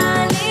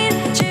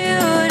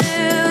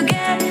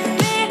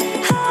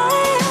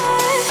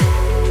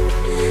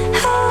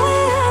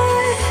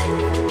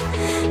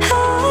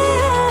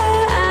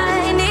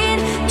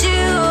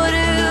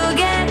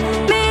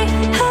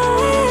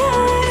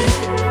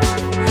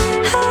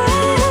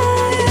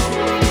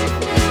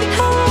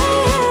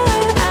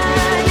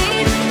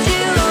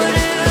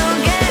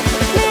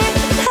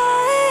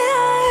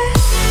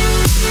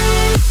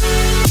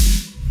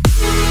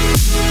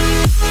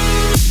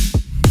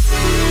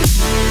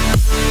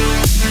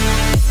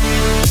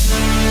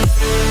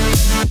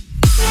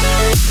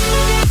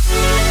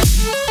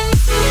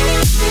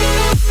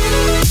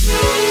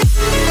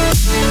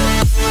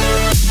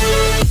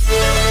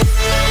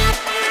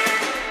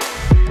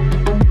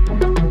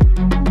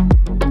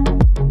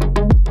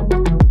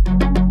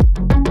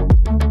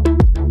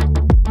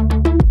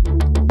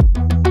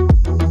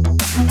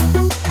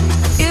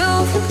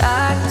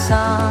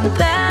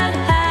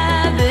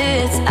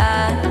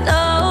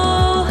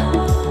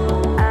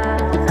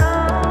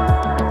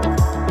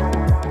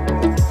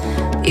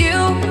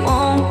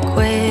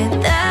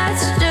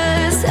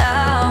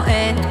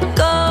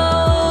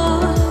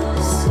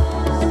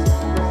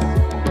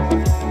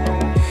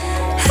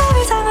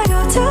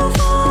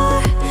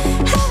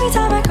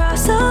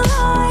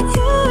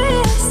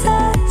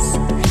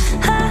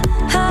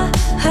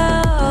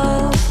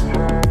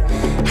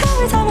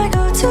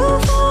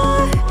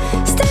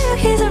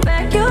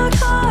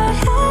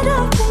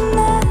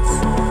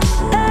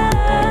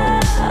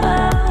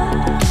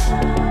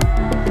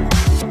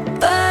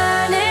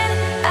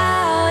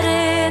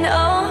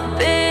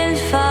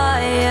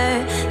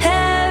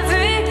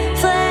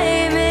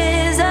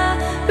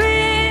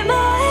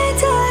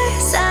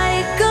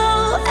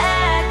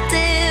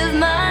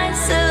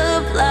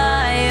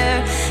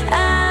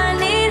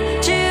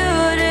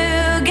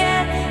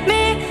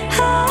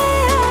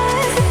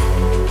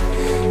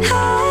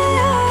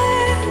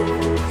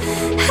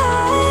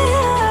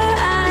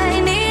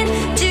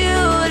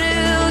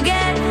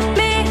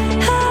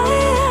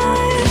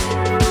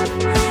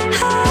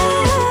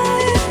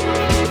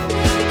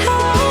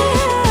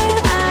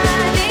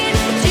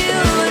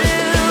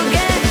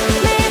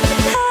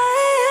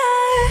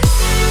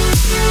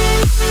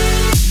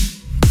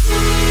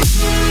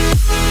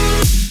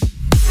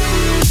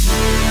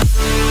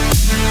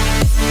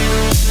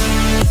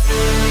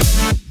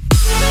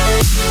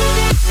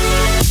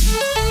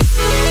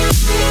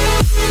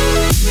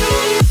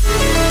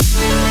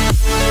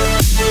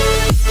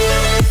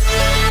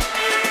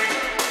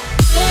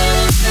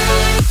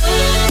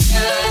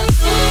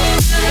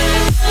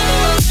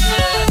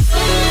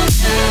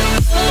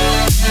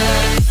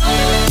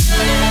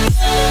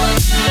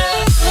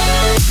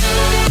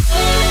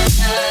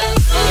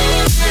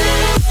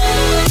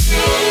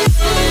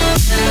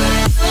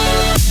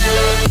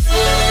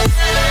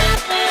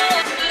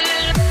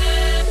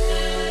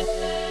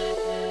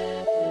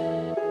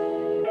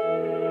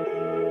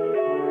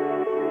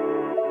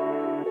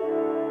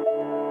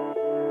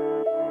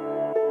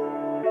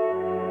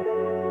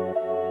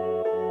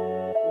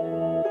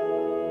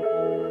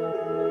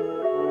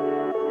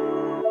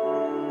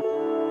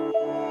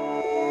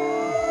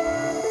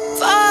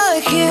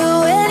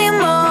 you and your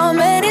mom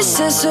and your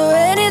sister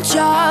and your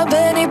job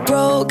and your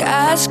broke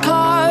ass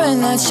car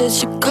and that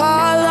shit you call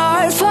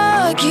art.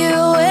 Fuck you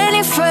and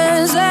your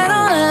friends that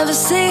I'll never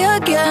see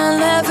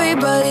again.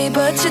 Everybody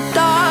but your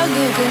dog,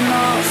 you can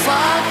all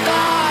fuck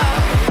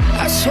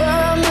off. I swear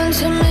I meant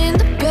to mean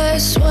the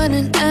best when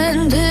it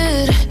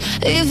ended.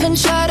 Even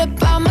tried to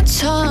bite my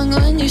tongue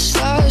when you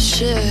started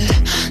shit.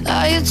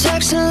 Now you're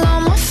texting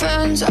all my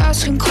friends,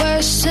 asking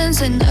questions.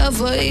 They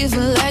never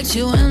even liked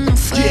you in the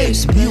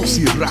first place.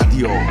 Music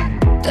Radio.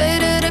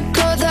 Dated a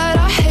girl that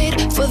I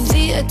hate for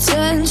the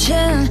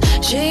attention.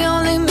 She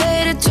only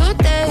made it 2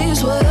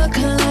 days with a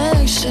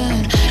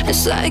connection.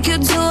 It's like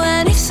you'd do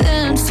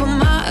anything for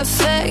my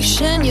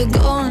affection. You're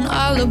going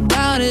all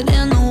about it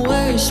in the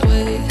worst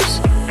ways.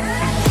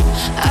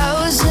 I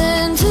was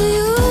into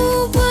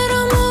you, but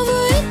I'm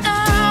over it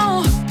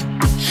now.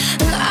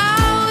 And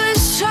I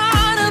was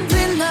trying to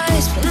be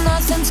nice, but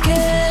nothing's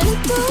getting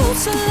through.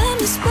 So let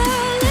me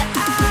spell it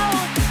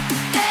out.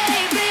 A,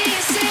 B,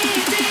 C,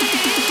 D,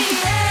 E,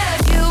 F.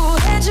 You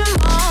and your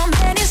mom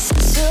and your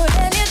sister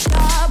and your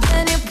job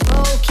and your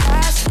broke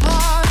ass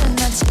car, and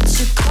that's what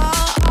you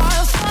call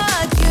art.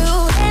 Fuck you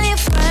and your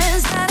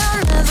friends that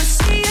I'll never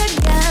see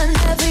again.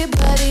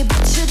 Everybody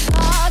but your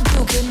dog,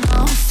 you can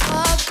all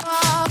fuck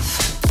off.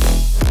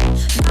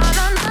 Na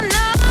na na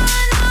na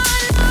na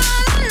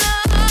na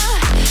na.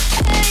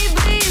 A,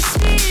 B, C,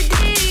 D,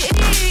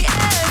 E,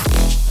 F.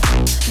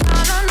 Na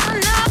na na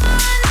na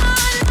na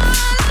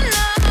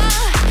na na.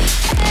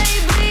 A,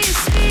 B,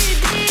 C,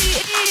 D,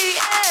 E,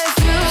 F.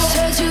 You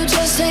said you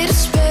just needed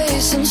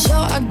space, and so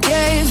I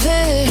gave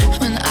it.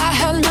 When I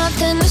had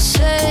nothing to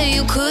say,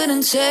 you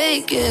couldn't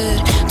take it.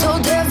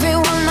 Told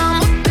everyone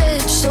I'm a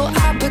bitch, so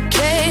I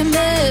became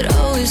it.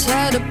 Always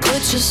had to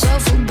put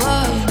yourself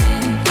above me.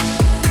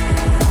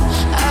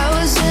 I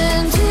was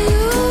into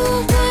you,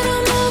 but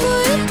I'm over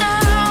it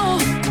now.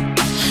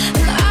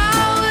 And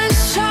I was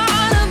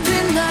trying to be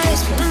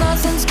nice, but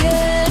nothing's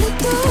getting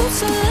through.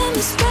 So let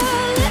me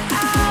spell it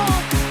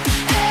out.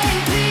 A,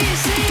 B,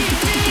 C,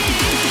 D,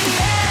 E,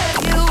 F.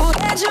 You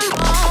and your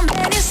mom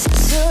and your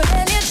sister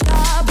and your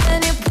job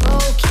and your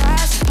broke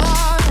ass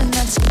car, and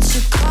that's what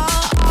you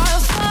call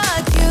art.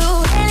 Fuck you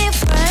and your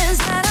friends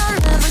that I'll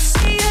never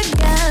see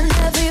again.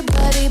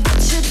 Everybody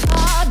but your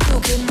dog, you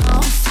can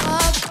all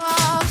fuck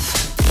off.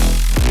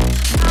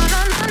 Na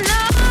na na na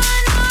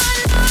na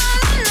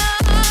na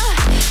na.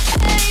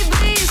 A,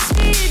 B, C,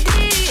 D,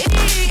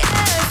 E,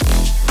 F.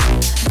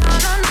 Na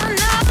na na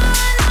na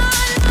na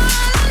na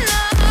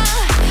na.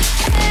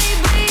 A,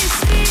 B,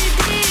 C,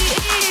 D,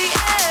 E,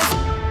 F.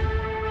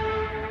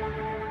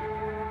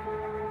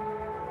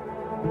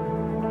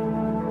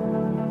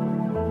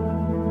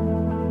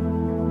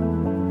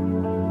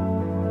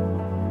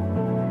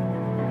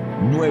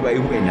 Nueva y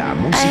buena I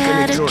música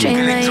had a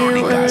dream that you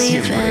electrónica were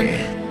siempre. leaving.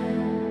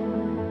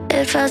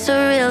 It felt so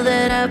real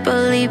that I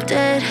believed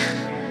it.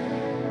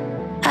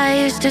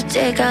 I used to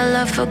take our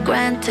love for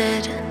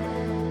granted,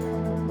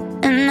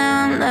 and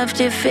now I'm left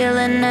here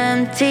feeling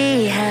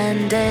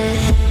empty-handed.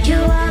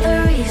 You are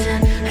the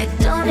reason I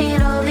don't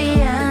need all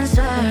the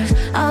answers.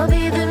 I'll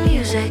be the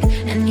music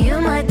and you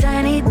my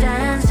tiny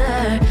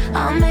dancer.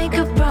 I'll make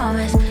a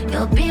promise,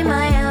 you'll be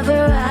my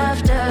ever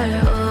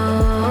after. Oh,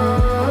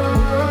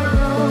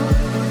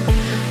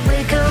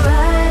 we could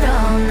ride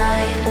all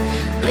night,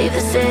 leave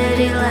the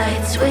city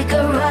lights. We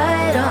could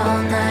ride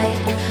all night,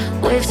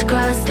 waves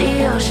across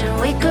the ocean.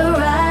 We could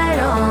ride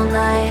all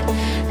night,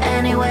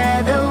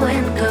 anywhere the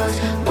wind goes.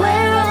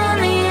 We're on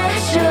the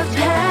edge of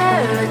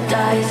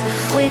paradise.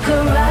 We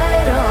could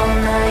ride all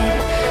night,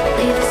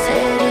 leave the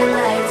city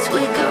lights.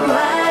 We could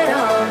ride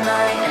all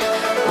night,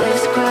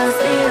 waves across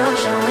the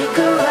ocean. We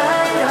could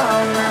ride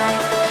all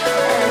night,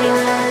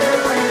 anywhere the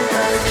wind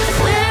goes.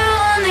 We're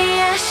on the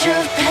edge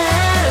of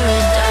paradise.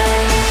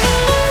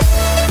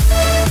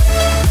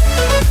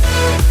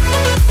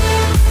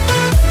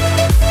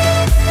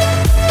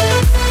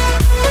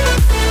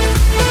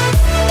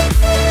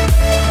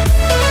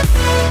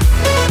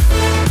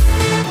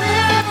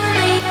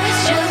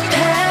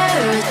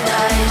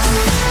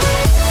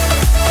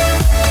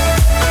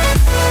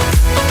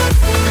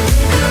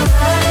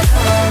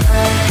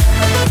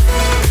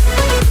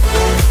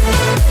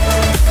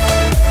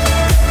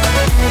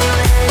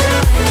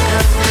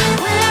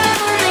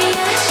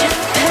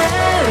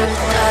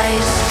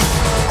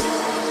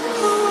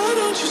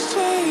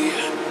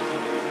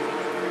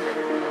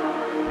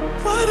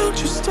 Why don't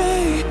you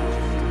stay?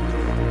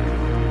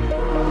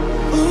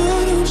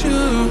 Why don't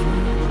you?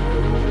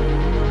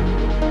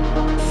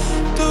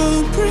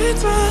 Don't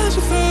pretend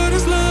you throw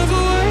this love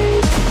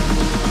away.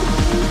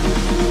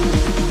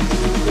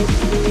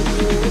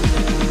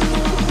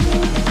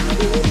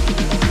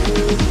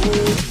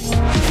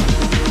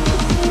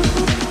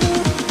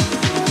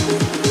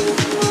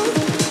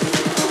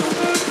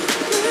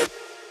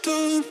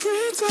 Don't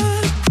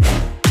pretend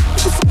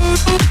you throw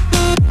away.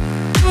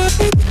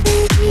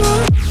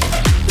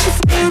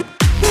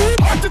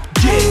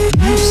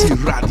 Music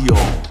Radio.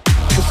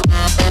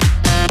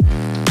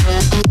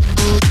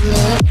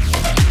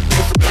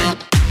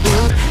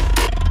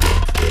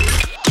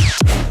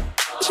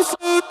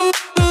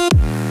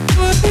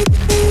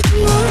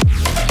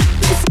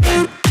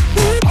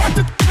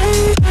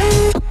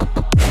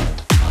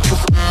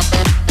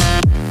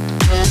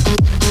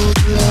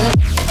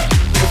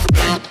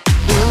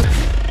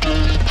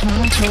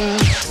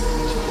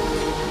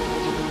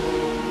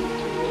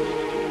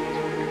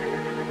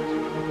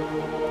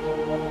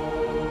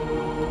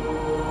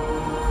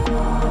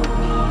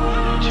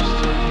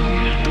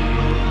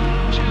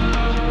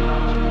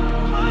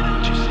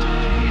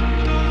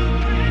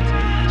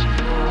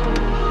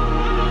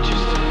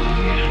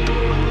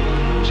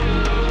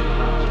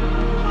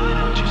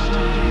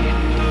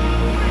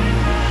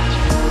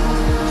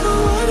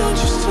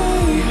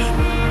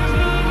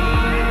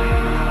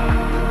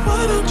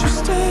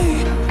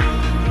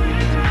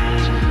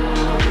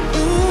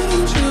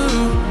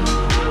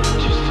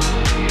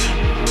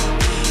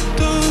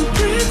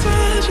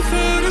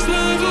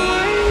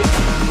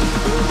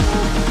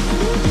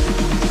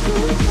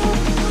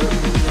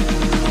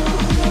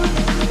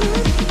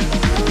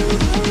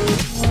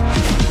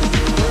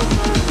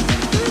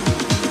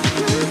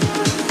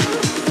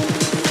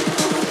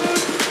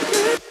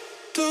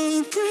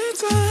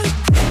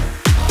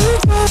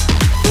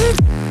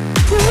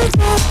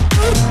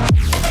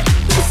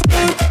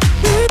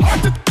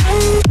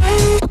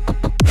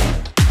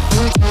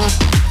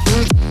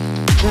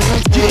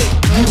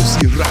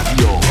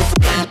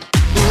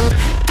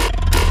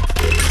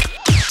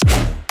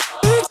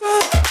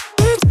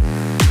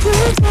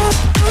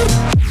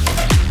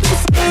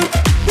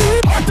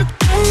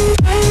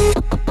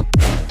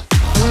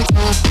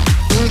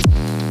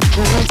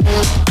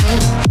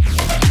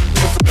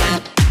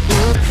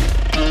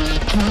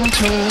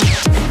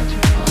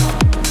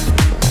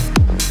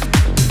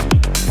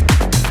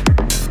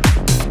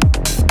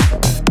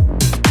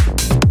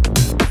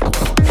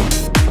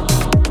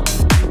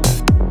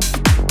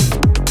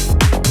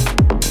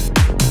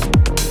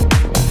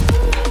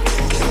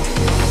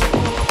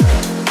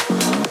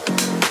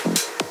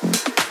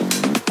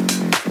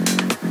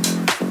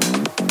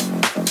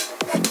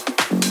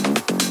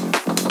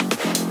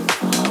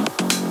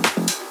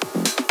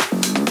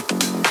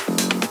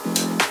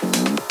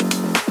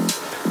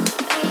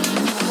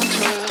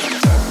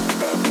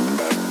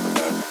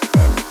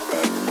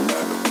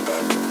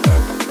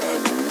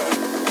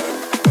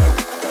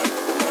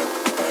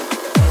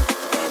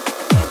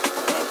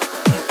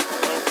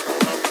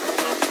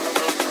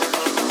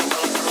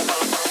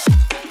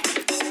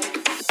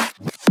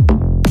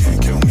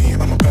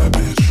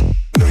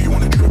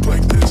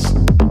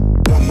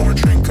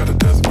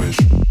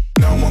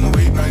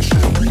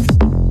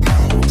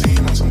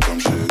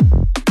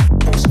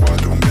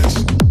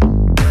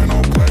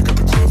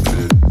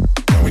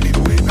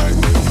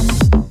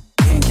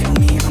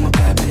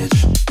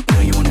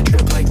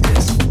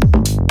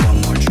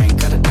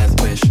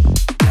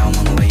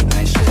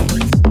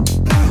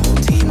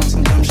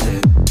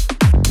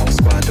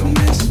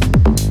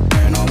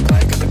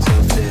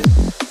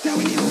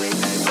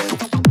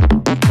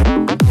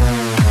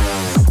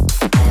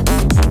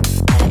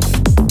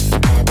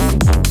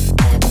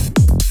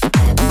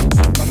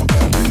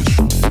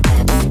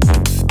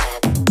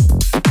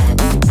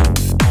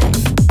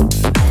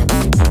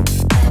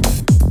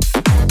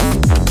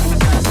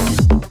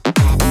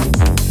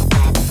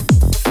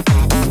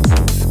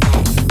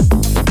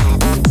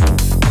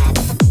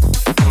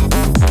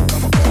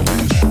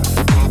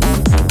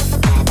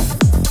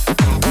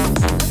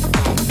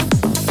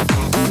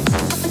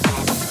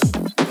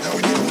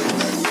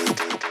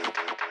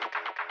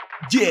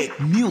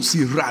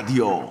 Music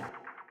Radio.